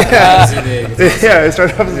 it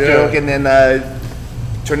started off as a joke, and then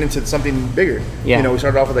turned into something bigger. Yeah. You know, we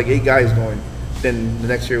started off with like 8 guys going. Then the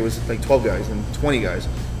next year was like 12 guys and 20 guys.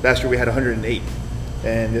 Last year we had 108,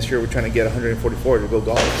 and this year we're trying to get 144 to go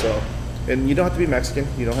golf. So, and you don't have to be Mexican.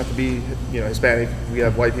 You don't have to be Hispanic. We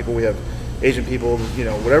have white people. We have Asian people. You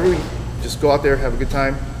know, whatever. We just go out there, have a good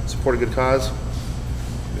time, support a good cause.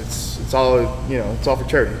 It's all it's all for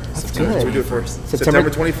charity. That's That's good. what we do it for. September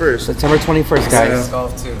 21st. September 21st, guys. Mexicans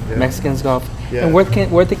golf too. Yeah. Mexicans golf. Yeah. And where can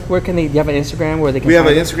they? Do you have an Instagram where they can? We have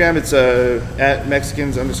find an it? Instagram. It's at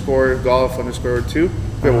Mexicans_golf_2.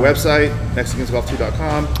 We have a website,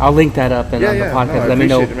 MexicansGolf2.com. I'll link that up and Yeah, on the yeah. podcast. No, I Let me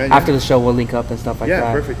know appreciate it, man. after the show. We'll link up and stuff like Yeah,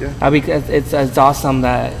 that. perfect, yeah. I mean, it's awesome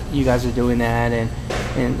that you guys are doing that, and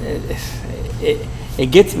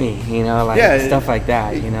it gets me, Yeah, stuff like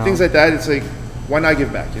that, Things like that. It's like, why not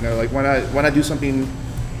give back? Like why not do something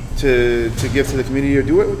to give to the community, or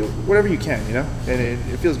do whatever you can, And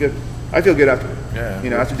it feels good. I feel good after it.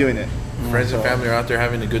 Yeah. After doing it. Friends and family are out there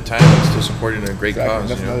having a good time and still supporting a great Exactly. cause.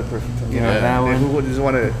 That's another perfect thing. Yeah, that And one. who doesn't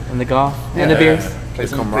want to And the golf and the beers. play The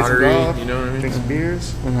some camaraderie, golf, you know what I mean? drink some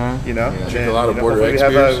beers, Uh-huh. Drink Drink a lot of Border hopefully X we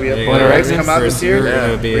beers. have Yeah, Border yeah. X come out this First year. year, we're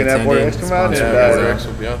gonna be We're gonna have Border X attending, come out. sponsored and, by Border Border X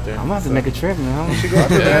will be out there. I'm gonna have to make a trip now. You should go out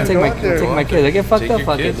there, man. Take Go my out there. take my kids. I get fucked Take up. your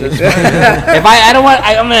Fuck kids, it. that's If I don't want,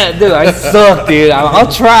 I'm gonna do. I suck, dude. I'll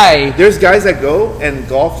try. There's guys that go and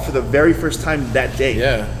golf for the very first time that day.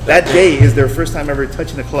 Yeah. That day is their first time ever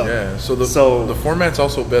touching a club. Yeah, so the format's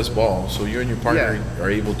also best ball. So you and your partner are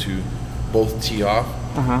able to both tee off,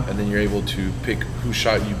 and then you're able to pick whose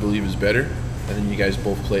shot you believe is better, and then you guys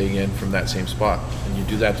both play again from that same spot, and you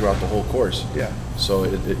do that throughout the whole course. Yeah. So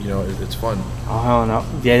it's fun. Oh no,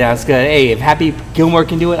 yeah, that's good. Hey, if Happy Gilmore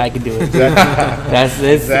can do it, I can do it.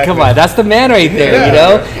 Exactly. Come on, that's the man right there.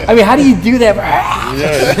 Yeah. I mean, how do you do that?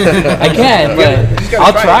 I can't, but just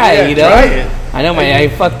gotta I'll try it. try. Yeah, try it. I know I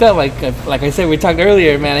fucked up. Like I said, we talked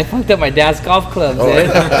earlier, man. I fucked up my dad's golf clubs, and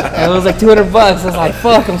it was like $200. I was like,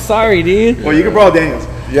 fuck, I'm sorry, dude. Well, you can borrow Daniel's.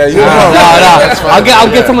 Yeah, you No, That's fine. I'll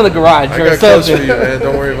get some in the garage I or got clothes for something. you, man.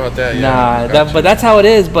 Don't worry about that. But that's how it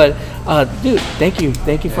is. But dude, thank you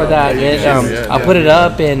for that. yeah, And, yeah, I'll put it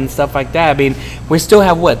up and stuff like that. I mean, we still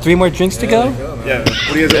have 3 more drinks to go. Yeah.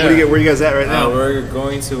 Where you guys at right now? We're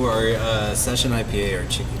going to our session IPA, or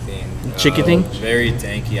Chicky Thing. Chicky Thing? Very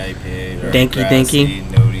danky IPA. Very Danky, grassy,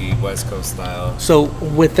 notey, West Coast style. So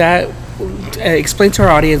with that, explain to our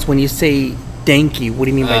audience when you say danky. What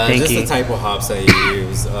do you mean by danky? Just the type of hops that you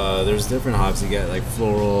use. There's different hops. You get like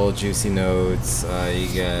floral, juicy notes. You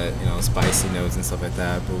get spicy notes and stuff like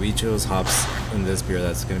that. But we chose hops in this beer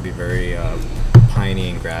that's going to be very piney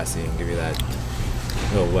and grassy and give you that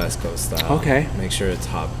little West Coast style. Okay. Make sure it's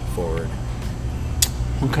hop forward.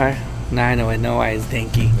 Okay. Now I know why it's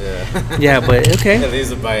danky. Yeah. Yeah, but okay. It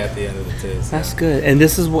leaves a bite at the end of the taste. That's good. And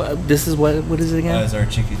this is what is it again? It's our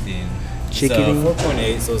Chicky Thing. Chicky It's Thing?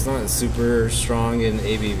 4.8, so it's not super strong in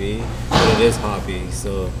ABV, but it is hoppy.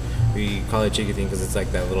 So we call it Chicky Thing because it's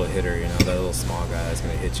like that little hitter, that little small guy that's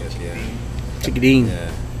gonna hit you at the end. Chickadee.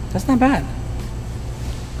 Yeah. That's not bad.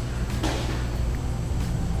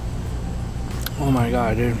 Oh my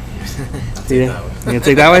god, dude. Take that one. You gonna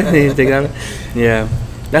take that one? You take that one? Yeah.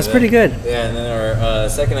 That's pretty good. Yeah, and then our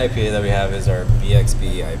second IPA that we have is our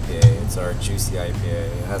BXB IPA. It's our juicy IPA.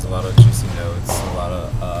 It has a lot of juicy notes, a lot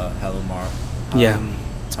of Halomar,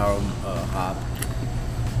 taro hop,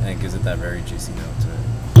 and it gives it that very juicy note to it.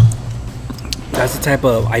 That's the type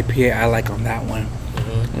of IPA I like on that one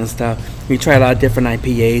and stuff. We try a lot of different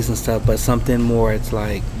IPAs and stuff, but something more, it's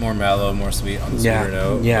like More mellow, more sweet on the sweeter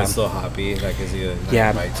note. yeah. But still hoppy. That gives you a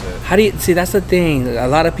nice bite to it. How do you see? That's the thing. A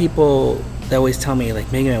lot of people, they always tell me, like,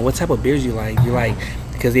 man, what type of beers you like? You like,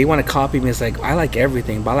 because they want to copy me. It's like, I like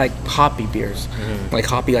everything, but I like hoppy beers, like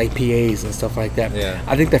hoppy IPAs and stuff like that. Yeah.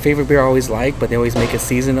 I think the favorite beer I always like, but they always make it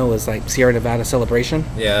seasonal, is like Sierra Nevada Celebration.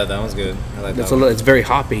 Yeah, that one's good. I like that It's one. it's very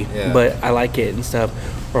hoppy, Yeah. but I like it and stuff.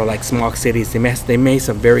 Or like Smog Cities, they made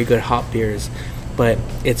some very good hop beers, but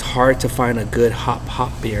it's hard to find a good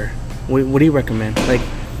hop beer. What do you recommend? Like,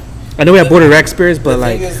 I know we have Border X beers, but the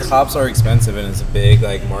like, thing is, hops are expensive and it's a big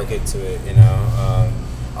market to it.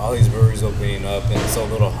 All these breweries opening up and so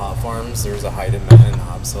little hop farms. There's a high demand in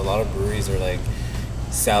hops, so a lot of breweries are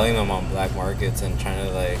selling them on black markets and trying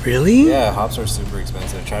to like. Really? Yeah, hops are super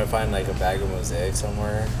expensive. Try to find like a bag of Mosaic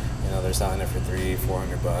somewhere. You know, they're selling it for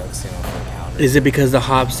 $300-$400. You know, for a counter. Is it because the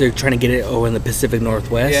hops they're trying to get it in the Pacific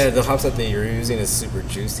Northwest? Yeah, the hops that you're using is super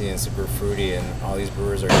juicy and super fruity, and all these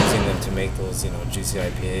brewers are using them to make those, you know, juicy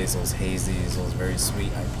IPAs, those hazies, those very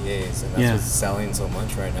sweet IPAs, and that's what's selling so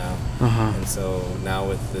much right now. And so now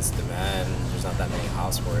with this demand, there's not that many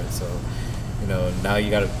hops for it. So, you know, now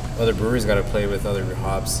other breweries got to play with other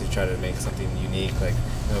hops to try to make something unique. Like,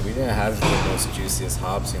 you know, we didn't have the most juiciest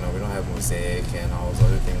hops. You know, we don't have Mosaic and all those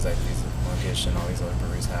other things like these Monkish and all these other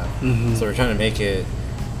breweries have. So we're trying to make it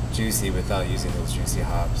juicy without using those juicy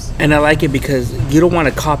hops. And I like it because you don't want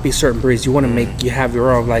to copy certain breweries. You want to make you have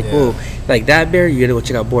your own. Like, oh, like that beer, you know what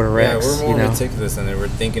you got, Borders X. Yeah, we're more you know? meticulous, and we're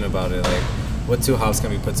thinking about it. Like, what two hops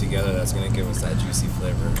can we put together that's going to give us that juicy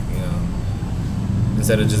flavor? You know,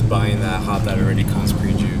 instead of just buying that hop that already comes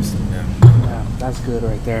pre-juiced. Yeah, that's good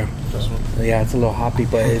right there. Yeah, it's a little hoppy,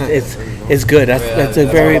 but it's good. That's a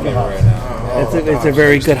very it's a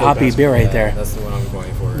very good hoppy beer right there. That's the one I'm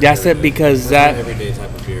going for. That's it because that's an everyday type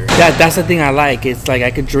of beer. That's the thing I like. It's like I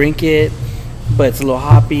could drink it, but it's a little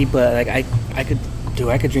hoppy. But like I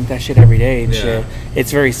could drink that shit every day and shit.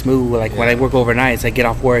 It's very smooth. Like when I work overnights, I get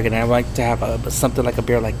off work and I like to have something like a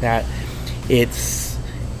beer like that. I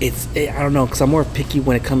don't know, because I'm more picky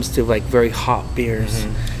when it comes to like very hot beers.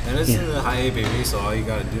 And it's in the high ABV, so all you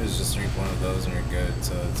gotta do is just drink one of those and you're good.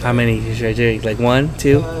 So how many should I drink? Like 1,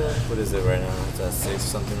 2? What is it right now? It's at 6 or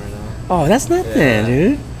something right now. Oh, that's nothing,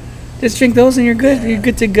 dude. Just drink those and you're good. You're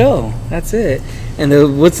good to go. That's it. And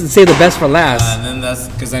say the best for last? And then that's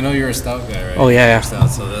because I know you're a stout guy, right? Oh yeah. Stout,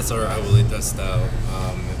 so that's our Abuelita stout.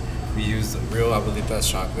 We use real Abuelita's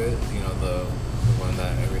chocolate. You know, the one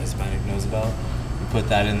that every Hispanic knows about. Put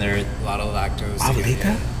that in there, a lot of lactose.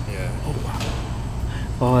 Abuelita? Yeah. Oh wow.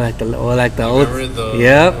 Oh, like the old. The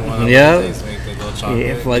yep. Yeah,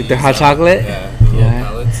 like the hot chocolate. Yeah. The little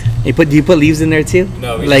pellets. Do you put leaves in there too?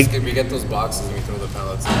 No, we get those boxes and we throw the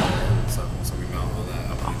pellets in there. So we melt all that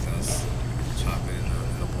Abuelita's chocolate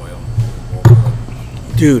in a boil.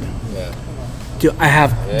 Dude. Yeah. Dude, I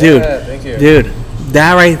have. Thank you. Dude,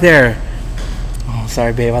 that right there. Oh,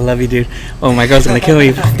 sorry, babe. I love you, dude. Oh, my girl's gonna kill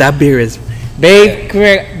me. That beer is. Babe, come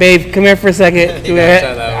here. Babe, come here for a second. Come here.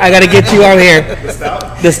 I gotta get you out here.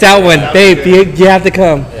 The stout one, babe. You have to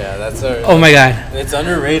come. Yeah, that's our. Oh my god. It's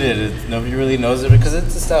underrated. Nobody really knows it because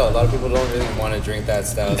it's a stout. A lot of people don't really want to drink that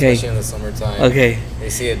stout, especially in the summertime. Okay.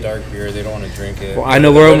 They see a dark beer, they don't want to drink it. Well, I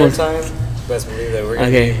know we're almost. Best believe that we're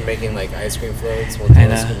gonna be making like ice cream floats. We'll throw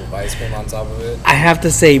a scoop of ice cream on top of it. I have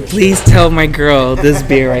to say, please tell my girl this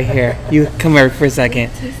beer right here. You come here for a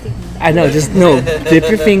second. I know. Just dip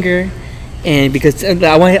your finger. And because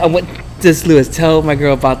I want this, Lewis, tell my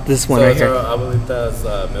girl about this one right here. So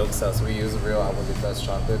Abuelita's milk stout. So we use real Abuelita's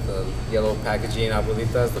chocolate, the yellow packaging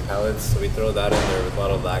Abuelita's, the pellets. So we throw that in there with a lot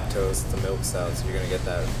of lactose, the milk stout. So you're gonna get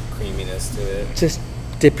that creaminess to it. Just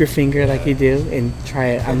dip your finger like you do and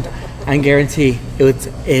try it. I guarantee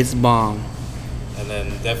it's bomb. And then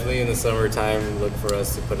definitely in the summertime, look for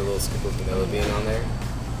us to put a little scoop of vanilla bean on there.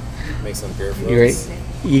 Make some beer floats. You right?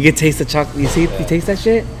 You can taste the chocolate. You see? You taste that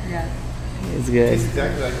shit? Yeah. It's good. It's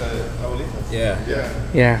exactly like the Abuelita's.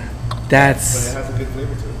 Yeah. But it That's has a good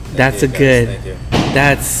flavor to it. that's a good. Thank you.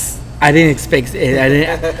 That's. I didn't expect it. I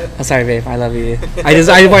didn't. I'm sorry, babe. I love you.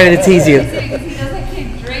 I wanted to tease you.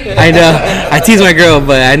 I know. I tease my girl,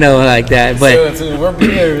 but I know like that. But so we're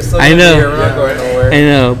beer. We're still I know. Beer. We're not going nowhere. I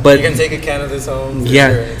know. But you can take a can of this home.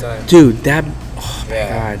 Yeah, dude. That. Oh my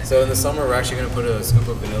god. So in the summer, we're actually gonna put a scoop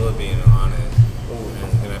of vanilla bean on it. And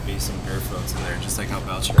there's gonna be some beer floats in there, just like how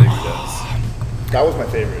Belgian Baby does. That was my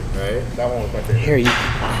favorite. Right? That one was my favorite. Here you.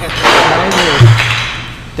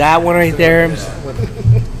 That one right there.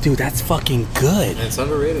 Dude, that's fucking good. And it's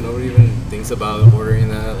underrated. Nobody even thinks about ordering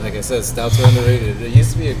that. Like I said, stouts are underrated. It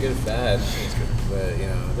used to be a good fad, but you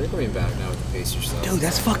know they're coming back now with the pastry stuff. Dude,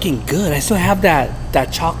 that's fucking good. I still have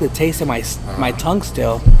that chocolate taste in my tongue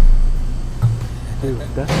still. Dude,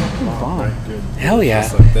 that's fucking bomb. Hell yeah.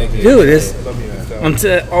 Awesome. Thank you. Dude,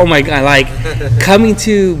 oh my god, like coming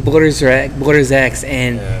to Borders X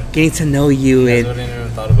and getting to know you I and wouldn't even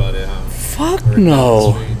thought about it, huh? fuck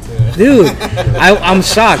no. Dude, I'm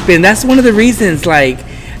shocked, man. That's one of the reasons, like,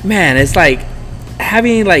 man, it's like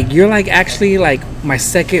having, like, you're like actually like my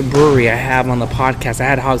second brewery I have on the podcast. I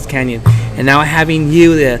had Hogs Canyon, and now having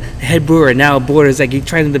you, the head brewer, now Borders, like, you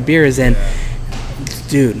trying the beers, and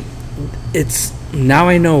dude, it's now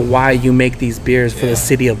I know why you make these beers for the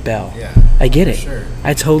city of Bell. Yeah, I get it. Sure.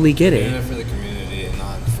 I totally get it. Doing it for the community and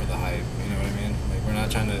not for the hype. You know what I mean? Like we're not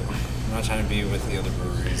trying to be with the other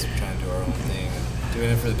breweries. We're trying to do our own thing. doing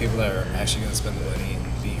it for the people that are actually going to spend the money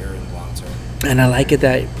and be here in the long term. And I like it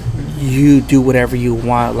that you do whatever you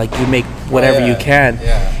want, like you make whatever you can.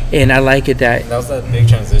 Yeah. And I like it that was that big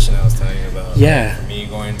transition I was telling you about. Yeah. Like for me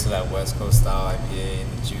going to that West Coast style IPA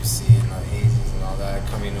and the juicy and the hazies and all that,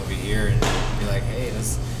 coming over here and be like, hey,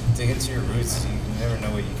 let's dig into your roots. You never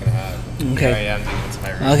know what you can have. Okay. Here I am digging into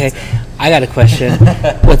my roots. Okay, I got a question.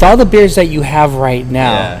 With all the beers that you have right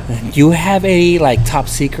now, do you have any like top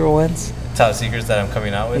secret ones? Top secrets that I'm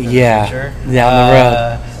coming out with in the future? Down the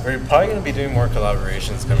road. We're probably going to be doing more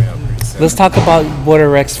collaborations coming up pretty soon. Let's talk about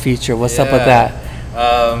Borders X future. What's up with that?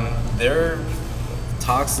 There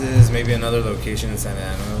talks is maybe another location in Santa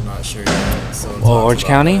Ana. I'm not sure yet. So Orange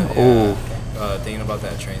County? Oh. Thinking about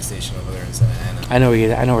that train station over there in Santa Ana. I know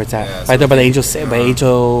where it's at. Yeah, right there by the Angel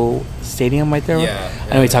Stadium, right there. Yeah,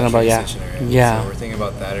 I know what you're talking about. Yeah, So we're thinking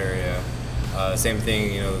about that area. Same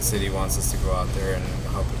thing. The city wants us to go out there and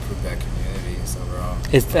help improve that community. So we're all.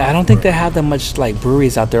 I don't think they have that much like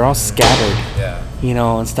breweries out there. All scattered. Yeah.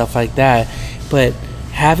 And stuff like that. But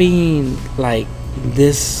having like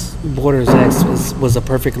this Borders X was a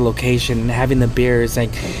perfect location. And having the beers,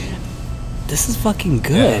 like, this is fucking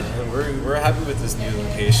good. Yeah, and we're happy with this new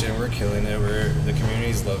location. We're killing it. The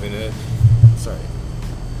community's loving it. Sorry.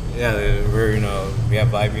 Yeah, we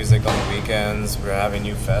have live music on the weekends. We're having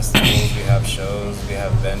new festivals. We have shows. We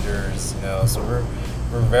have vendors. So we're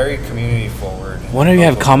very community forward. Why don't you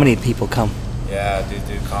have comedy people come? Yeah,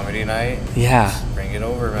 do comedy night. Yeah. Just bring it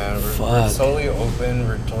over, man. We're totally open.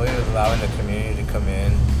 We're totally allowing the community to come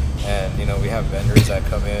in. And, we have vendors that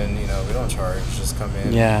come in. We don't charge. Just come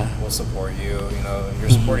in. Yeah. We'll support you. You're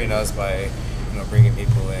supporting us by, bringing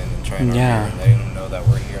people in and trying our beer and letting them know that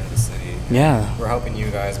we're here in the city. Yeah. We're helping you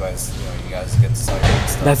guys by, you guys get to start doing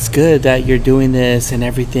stuff. That's good that you're doing this and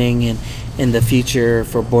everything and in the future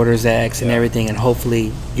for Borders X and everything. And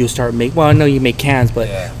hopefully you start well, I know you make cans, but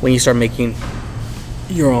when you start making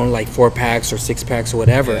your own like 4-packs or 6-packs or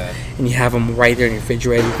whatever, and you have them right there in your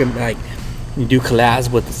refrigerator, you can like you do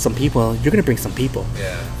collabs with some people. You're gonna bring some people.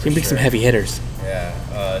 Yeah, you're gonna bring some heavy hitters.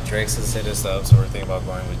 Yeah, Drake's has hit us up, so we're thinking about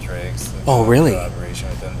going with Drake's. Oh, really? Collaboration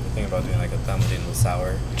with them. We're thinking about doing like a tamarindo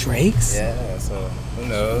sour. Drake's? Yeah. So who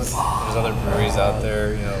knows? There's other breweries out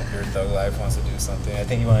there. Beer Thug Life wants to do something. I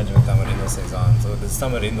think you want to do a tamarindo saison. So this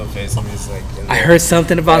tamarindo face is like. I heard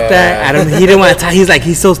something about that. He didn't want to. He's like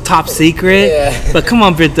he's so top secret. Yeah. But come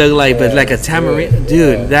on, Beer Thug Life. But like a tamarindo,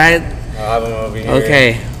 dude. That. I'll have him over here.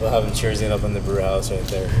 Okay. We'll have him cheersing up in the brew house right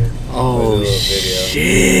there. Oh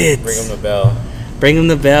shit! Bring him the bell. Bring him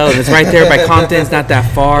the bell. It's right there by Compton. It's not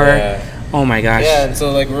that far. Yeah. Oh my gosh. Yeah, and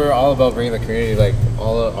so like we're all about bringing the community. Like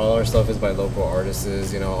all our stuff is by local artists.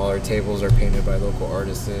 All our tables are painted by local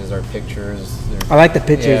artists. Our pictures. I like the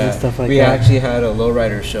pictures and stuff like that. We actually had a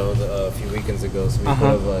lowrider show a few weekends ago, so we put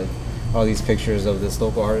up like all these pictures of this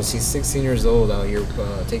local artist. He's 16 years old out here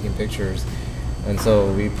taking pictures. And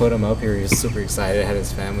so we put him up here. He was super excited. Had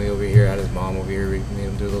his family over here, had his mom over here. We made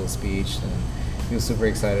him do a little speech, and he was super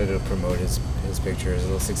excited to promote his pictures. A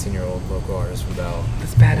little 16-year-old local artist from Bell.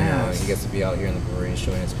 That's badass. He gets to be out here in the brewery,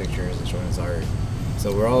 showing his pictures and showing his art.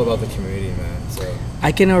 So we're all about the community, man. So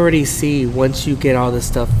I can already see once you get all this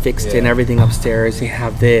stuff fixed and everything upstairs, you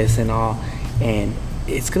have this and all, and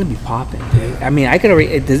it's gonna be popping, dude. I mean, I know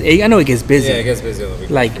it gets busy. Yeah, it gets busy on the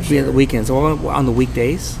weekends. Like the weekends, or on the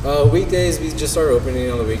weekdays. Weekdays, we just started opening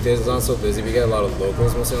on the weekdays. It's not so busy. We get a lot of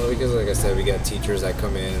locals mostly on the weekends. Like I said, we get teachers that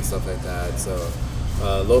come in and stuff like that. So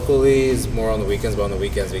locally is more on the weekends, but on the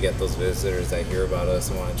weekends we get those visitors that hear about us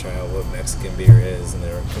and want to try out what Mexican beer is, and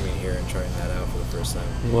they're coming here and trying that out for the first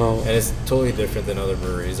time. Wow. And it's totally different than other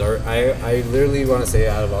breweries. I literally want to say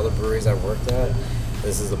out of all the breweries I've worked at,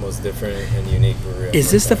 this is the most different and unique brewery. Is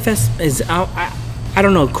this the I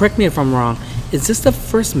don't know. Correct me if I'm wrong. Is this the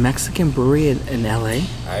first Mexican brewery in LA?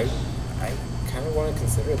 I kind of want to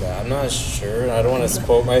consider that. I'm not sure. I don't want to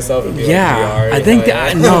quote myself and be like, we are. I think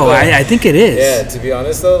I think it is. Yeah. To be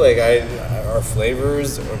honest though, like our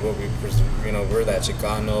flavors are what we're that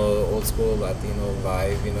Chicano, old school Latino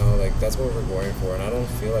vibe. Like that's what we're going for, and I don't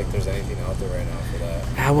feel like there's anything out there right now for that.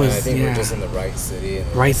 I think we're just in the right city.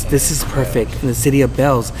 This is perfect in the city of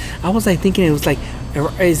Bells. I was like thinking it was like,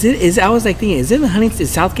 is it in Huntington,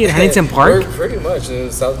 Southgate, Huntington Park? Pretty much.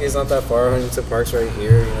 Southgate's not that far. Huntington Park's right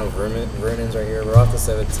here. Vernon's right here. We're off the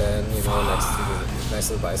 710. Next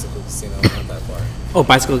to the bicycle casino. Not that far. Oh,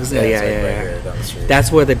 bicycle casino. Yeah. Right here down the street. That's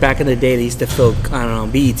where back in the day they used to film. I don't know,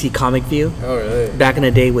 BET Comic View. Oh really? Back in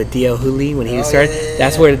the day with D.L. Hooley when he started. Yeah.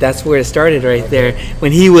 That's where it started right there.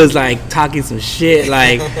 When he was like talking some shit,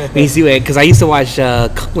 like when you see, because I used to watch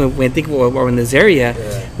when Nazaria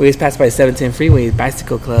we was passed by 710 Freeway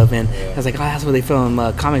Bicycle Club, and I was like, oh, that's where they film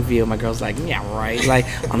Comic View. My girl's like, yeah, right. Like,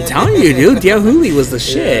 I'm telling you, dude, DL Hoolie was the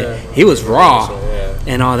shit. Yeah. He was raw Yeah.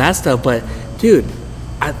 and all that stuff. But, dude,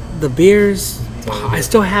 the beers, I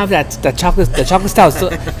still have that chocolate style, still,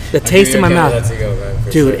 the taste in my mouth.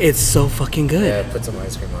 Dude, it's so fucking good. Yeah, put some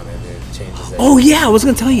ice cream on it, dude. Changes it. Oh yeah, I was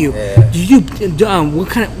gonna tell you. Yeah.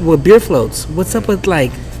 What beer floats? What's up with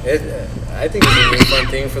like? I think it's a new fun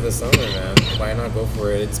thing for the summer, man. Why not go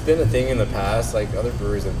for it? It's been a thing in the past. Like other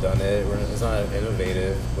breweries have done it. It's not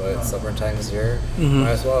innovative, but summertime is here. Mm-hmm. Might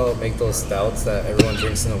as well make those stouts that everyone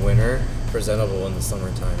drinks in the winter presentable in the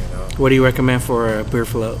summertime. You know. What do you recommend for a beer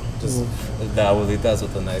float? Just that's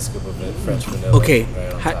with a nice scoop of it, French vanilla. Okay.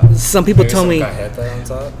 Right on top. Some people Maybe tell me. Cajeta on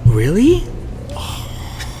top. Really? Oh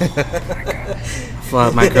my god.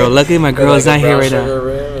 Fuck my girl. Luckily my girl is not here right now.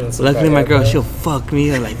 Luckily my girl, she'll fuck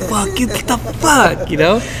me. I'm like, fuck you, what the fuck, you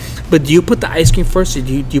know? But do you put the ice cream first, or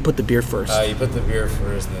do you put the beer first? You put the beer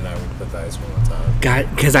first, and then I would put the ice cream on top. God,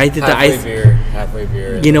 because I did halfway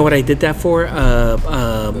beer. You know what I did that for?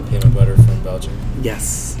 The peanut butter from Belgium.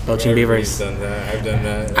 Yes, Belgian Beavers. I've done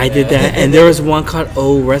that. I did that, and there was one called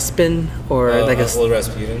Old Respin, or like a Old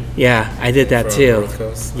Rasputin. Yeah, I did that From too. North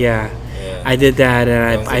Coast. Yeah. I did that,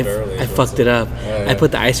 and I fucked it up. Yeah. I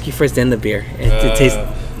put the ice cream first, then the beer. It tastes.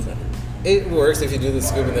 It works if you do the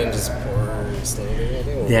scoop and then just pour slowly. I think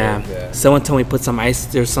it will work, Yeah. Someone told me put some ice.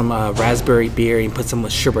 There's some raspberry beer and put some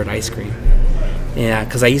with sherbet ice cream. Yeah,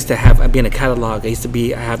 because I'd be in a catalog. I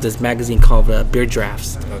have this magazine called Beer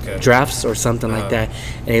Drafts. Okay. Drafts or something like that.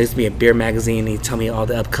 And it used to be a beer magazine. And he'd tell me all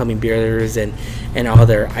the upcoming beers and all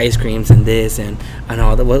their ice creams and this and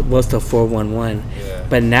all the what's the 411. Yeah.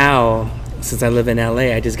 But now, since I live in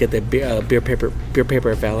LA, I just get the beer paper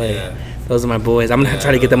of LA. Yeah. Those are my boys. I'm gonna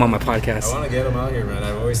try to get them on my podcast. I want to get them out here, man.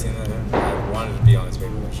 I've always seen that. I wanted to be on this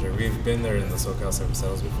paper for sure. We've been there in the SoCal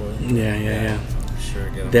ourselves before. Yeah. For sure,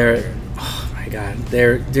 get them out They're, here. oh my god,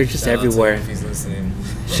 they're just Shout out to everywhere. him if he's listening.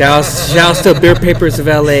 Shouts to Beer Papers of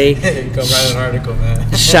LA. Come write an article,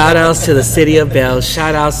 man. Shout outs to the city of Bell.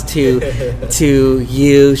 Shout outs to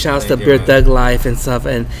you. Shout outs to Thank you, Beer man. Thug Life and stuff.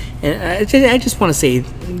 And I just want to say,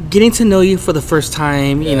 getting to know you for the first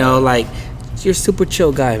time, you know, like, you're a super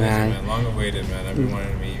chill guy, man. Long awaited, man. I've been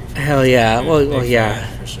wanting to meet you. Hell yeah. Well, Big yeah.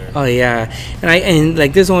 fan, for sure. Oh yeah. And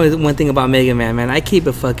like there's only one thing about Mega Man, man. I keep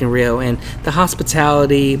it fucking real. And the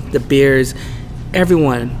hospitality, the beers,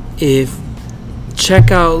 everyone, if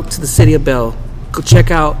check out to the city of Bell, go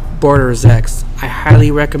check out Borders X. I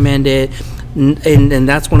highly recommend it. And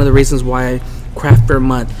that's one of the reasons why Craftbeer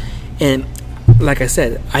Month. And like I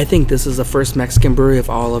said, I think this is the first Mexican brewery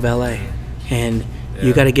of all of LA. And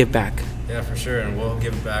you got to give back. Yeah, for sure, and we'll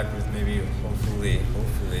give back with maybe, hopefully,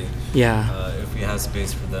 Yeah. if we have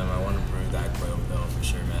space for them. I want to brew that Quail Bell for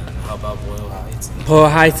sure, man. And how about Boyle Heights? Boyle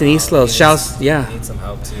Heights and East Los. Shouts, yeah. Need some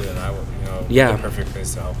help too, and I will, Yeah. the perfect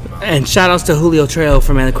place to help them out. And shout outs to Julio Trail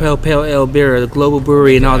from the Quail Pale Ale Beer, the Global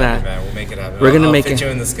Brewery, and all that. Man, we'll make it happen. We're gonna I'll make fit it. you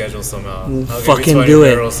in the schedule somehow. We'll I'll give you fucking 20 do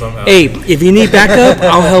barrels it. somehow. Hey, if you need backup,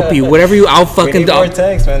 I'll help you. Whatever I'll we fucking need do. more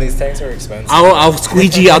tanks, man. These tanks are expensive. I'll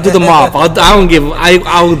squeegee. I'll do the mop. I don't give.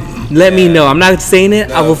 I'll let me know. I'm not saying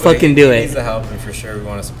it. I will but fucking he do needs it. the help, and for sure we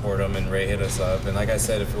want to support him. And Ray hit us up, and like I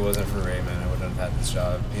said, if it wasn't for Ray, man, I wouldn't have had this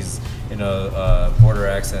job. He's, Border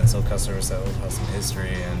X and so customer service has some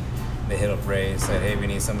history, and they hit up Ray and said, hey, we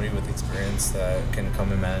need somebody with experience that can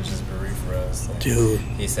come and manage this brewery for us. And Dude,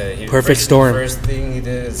 he said perfect storm. The first thing he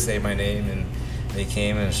did is say my name, and they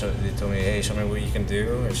came and they told me, hey, show me what you can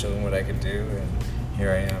do, and show them what I could do, and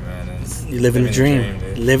here I am, man. And You're living the dream.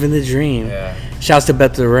 dude. Living the dream. Yeah. Shouts to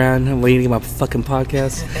Beth Duran. I'm waiting to get my fucking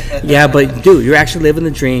podcast. Yeah, but dude, you're actually living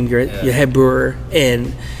the dream. You're head brewer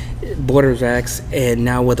and Borders X, and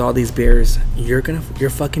now with all these beers, you're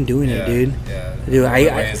fucking doing it, dude. Yeah. Dude,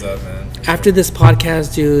 Ways up, man. after this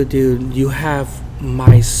podcast, dude, you have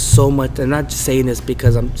my so much. I'm not just saying this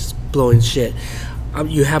because I'm just blowing shit.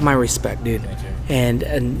 You have my respect, dude. Thank you.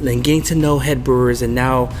 And getting to know head brewers, and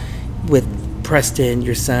now with Preston,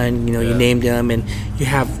 your son, you named him, and you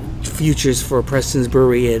have futures for Preston's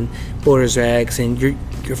Brewery and Borders X, and you're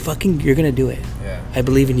gonna do it. Yeah. I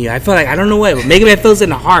believe in you. I feel like, I don't know what, but maybe it feels in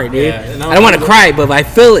the heart, dude. Yeah, no, I don't want to cry, but I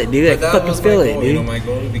feel it, dude. I But that fucking was my feel goal. it, dude. My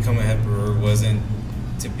goal to become a head brewer wasn't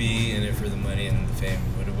to be in it for the money and the fame,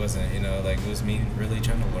 but it wasn't. It was me really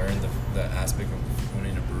trying to learn the aspect of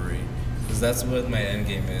owning a brewery, because that's what my end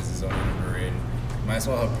game is owning a brewery. And might as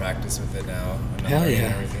well have practice with it now. I'm Hell learning yeah.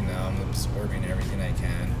 everything now. I'm absorbing everything I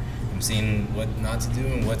can. I'm seeing what not to do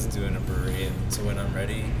and what to do in a brewery, and so when I'm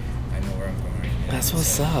ready, I know where I'm going. That's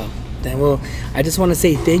what's up. Then, well, I just want to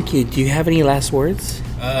say thank you. Do you have any last words?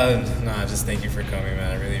 Just thank you for coming,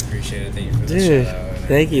 man. I really appreciate it. Thank you for the Dude, shout out.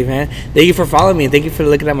 Thank you, man. Thank you for following me. Thank you for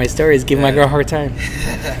looking at my stories, giving my girl a hard time.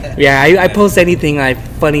 Yeah, I post anything like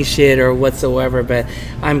funny shit or whatsoever, but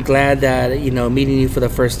I'm glad that, you know, meeting you for the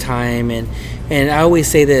first time. And I always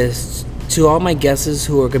say this to all my guests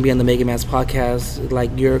who are going to be on the Mega Man's podcast,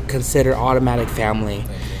 like, you're considered automatic family.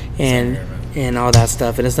 And all that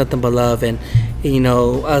stuff, and it's nothing but love. And you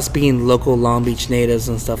know, us being local Long Beach natives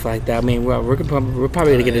and stuff like that, I mean, we're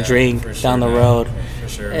probably gonna get a drink down the road for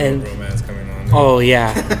sure. And romance coming on. Oh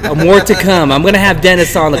yeah, more to come. I'm gonna have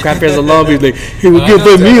Dennis on the Craftbeers of Long Beach, like, hey, we'll get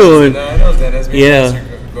the meal. And I know Dennis.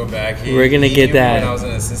 Go back. We're gonna get that. When I was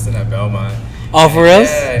an assistant at Belmont. Oh, for real?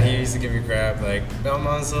 Yeah, he used to give me crap like,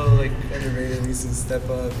 Belmont's so like underrated. He used to step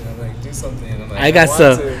up, and I'm like, do something. And I'm like,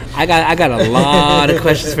 I got a lot of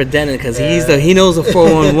questions for Dennis because he knows the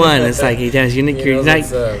 411. It's like, hey, Dennis,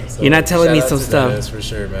 you're not telling me some stuff. Dennis, for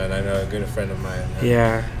sure, man. I know a good friend of mine.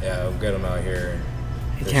 Yeah. Yeah, we'll get him out here.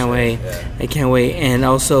 I can't wait. Yeah. I can't wait. And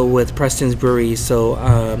also with Preston's Brewery. So,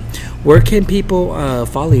 where can people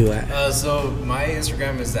follow you at? So my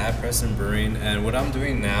Instagram is at Preston Brewing, and what I'm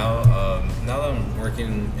doing now, now that I'm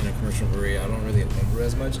working in a commercial brewery, I don't really homebrew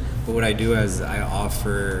as much. But what I do is I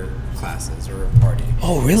offer classes or a party.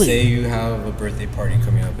 Oh, really? Say you have a birthday party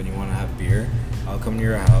coming up and you want to have beer. I'll come to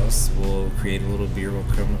your house. We'll create a little beer. We'll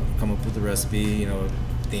come up with a recipe. You know,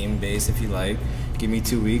 theme based if you like. Give me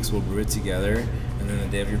 2 weeks. We'll brew it together. And then the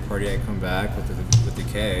day of your party, I come back with the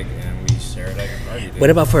keg, and we share it at your party. Dude.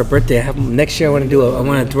 What about for a birthday? Next year, I want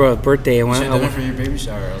to throw a birthday. I want to for your baby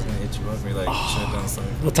shower. I was gonna hit you up. We're like, should have done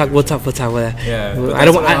something. We'll talk with that. Yeah, but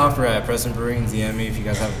I offer at Preston Brewing. DM me if you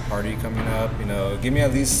guys have a party coming up. You know, give me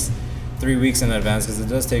at least 3 weeks in advance because it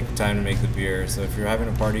does take time to make the beer. So if you're having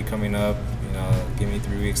a party coming up, you know, give me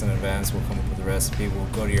 3 weeks in advance. We'll come up with a recipe. We'll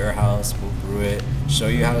go to your house. We'll brew it. Show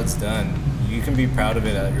you how it's done. You can be proud of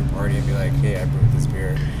it at your party and be like, hey, I brewed this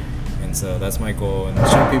beer. And so that's my goal. And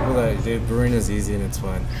show people that, dude, brewing is easy and it's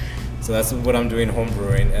fun. So that's what I'm doing, home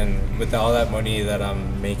brewing. And with all that money that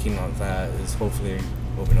I'm making on that is hopefully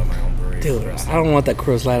open up my own brewery. Dude, I don't want that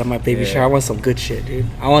Coors Light on my baby shower. I want some good shit, dude.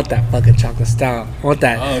 I want that fucking chocolate stout. I want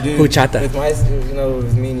that horchata.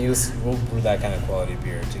 With me and you, we'll brew that kind of quality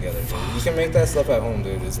beer together, dude. You can make that stuff at home,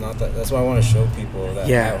 dude. It's not that. That's why I want to show people that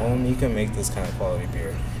at home you can make this kind of quality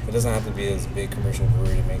beer. It doesn't have to be this big commercial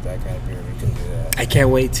brewery to make that kind of beer. We can do that. I can't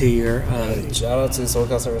wait to your. Shout out to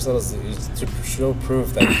SoCal Cerveceros to show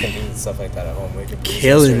proof that you can do stuff like that at home.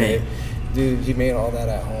 Killing it. Dude, he made all that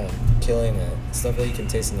at home. Killing it. Stuff that you can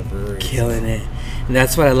taste in the brewery. Killing it. And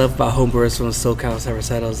that's what I love about homebrewers from SoCal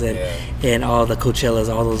Cerveceros and all the Coachellas,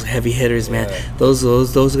 all those heavy hitters, man. Those are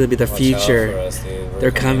going to be the future. Watch out for us, dude.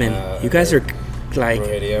 They're coming. You guys are like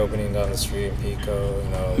opening down the street in Pico, you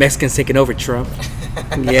know. Mexicans taking over, Trump.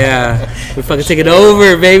 Yeah, we fucking taking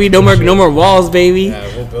over, baby. No more walls, baby. Yeah,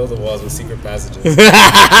 we'll build the walls with secret passages.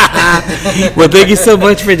 Well, thank you so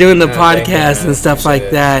much for doing the podcast and stuff like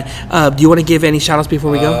that. Do you want to give any shout outs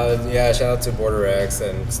before we go? Yeah, shout out to Borders X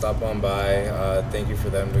and stop on by. Thank you for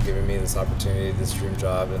them for giving me this opportunity, this dream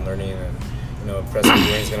job, and learning. And you know, Preston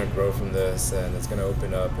Brewing is gonna grow from this, and it's gonna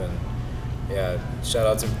open up. And yeah, shout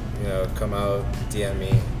out to, you know, come out, DM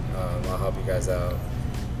me. I'll help you guys out.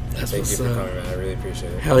 Thank you for coming, man. I really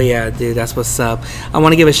appreciate it. Hell yeah, dude. That's what's up. I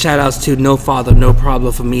want to give a shout out to No Father, No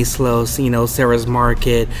Problem from Mislos, you know, Sarah's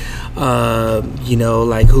Market, you know,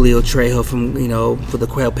 like Julio Trejo from, you know, for the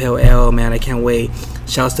Quail Pale Ale, man. I can't wait.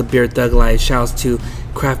 Shouts to Beer Thug Life. Shouts to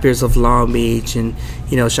Craftbeers of Long Beach. And,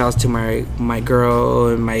 you know, shouts to my girl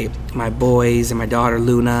and my boys and my daughter,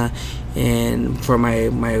 Luna. And for my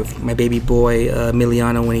baby boy,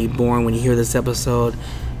 Emiliano, when you hear this episode,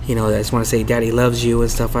 you know, I just want to say Daddy loves you and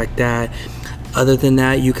stuff like that. Other than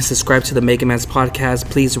that, you can subscribe to the Mega Man's podcast.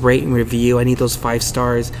 Please rate and review. I need those 5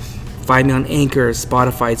 stars. Find me on Anchor,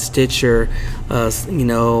 Spotify, Stitcher, you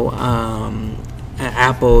know,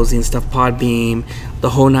 Apples and stuff, Podbeam, the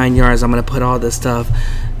whole 9 yards. I'm going to put all this stuff.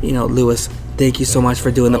 You know, Lewis, thank you so much for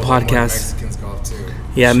doing the podcast. Mexicans golf too.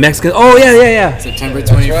 Yeah, Mexican. Oh, yeah. September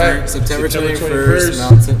 21st. Right. September 21st.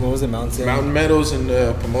 Mountain. What was it? Mountain Meadows in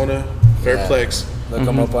Pomona, Fairplex. Look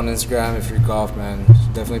them up on Instagram if you're golf, man.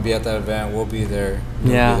 Definitely be at that event. We'll be there.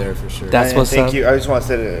 We'll be there for sure. That's what's thank up. you. I just want to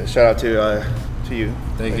say a shout out to you.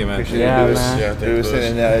 Thank you, man. Appreciate it, Lewis. Man. Yeah, Lewis,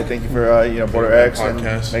 and thank you for you know, Border X and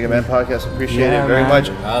Mega Man podcast. Appreciate it very much.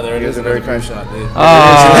 There it is. A very kind shot, dude.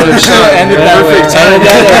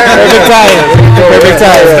 Perfect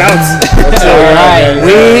time. All right,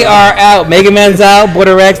 we are out. Mega Man's out.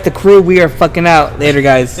 Border X, the crew, we are fucking out. Later,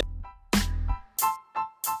 guys.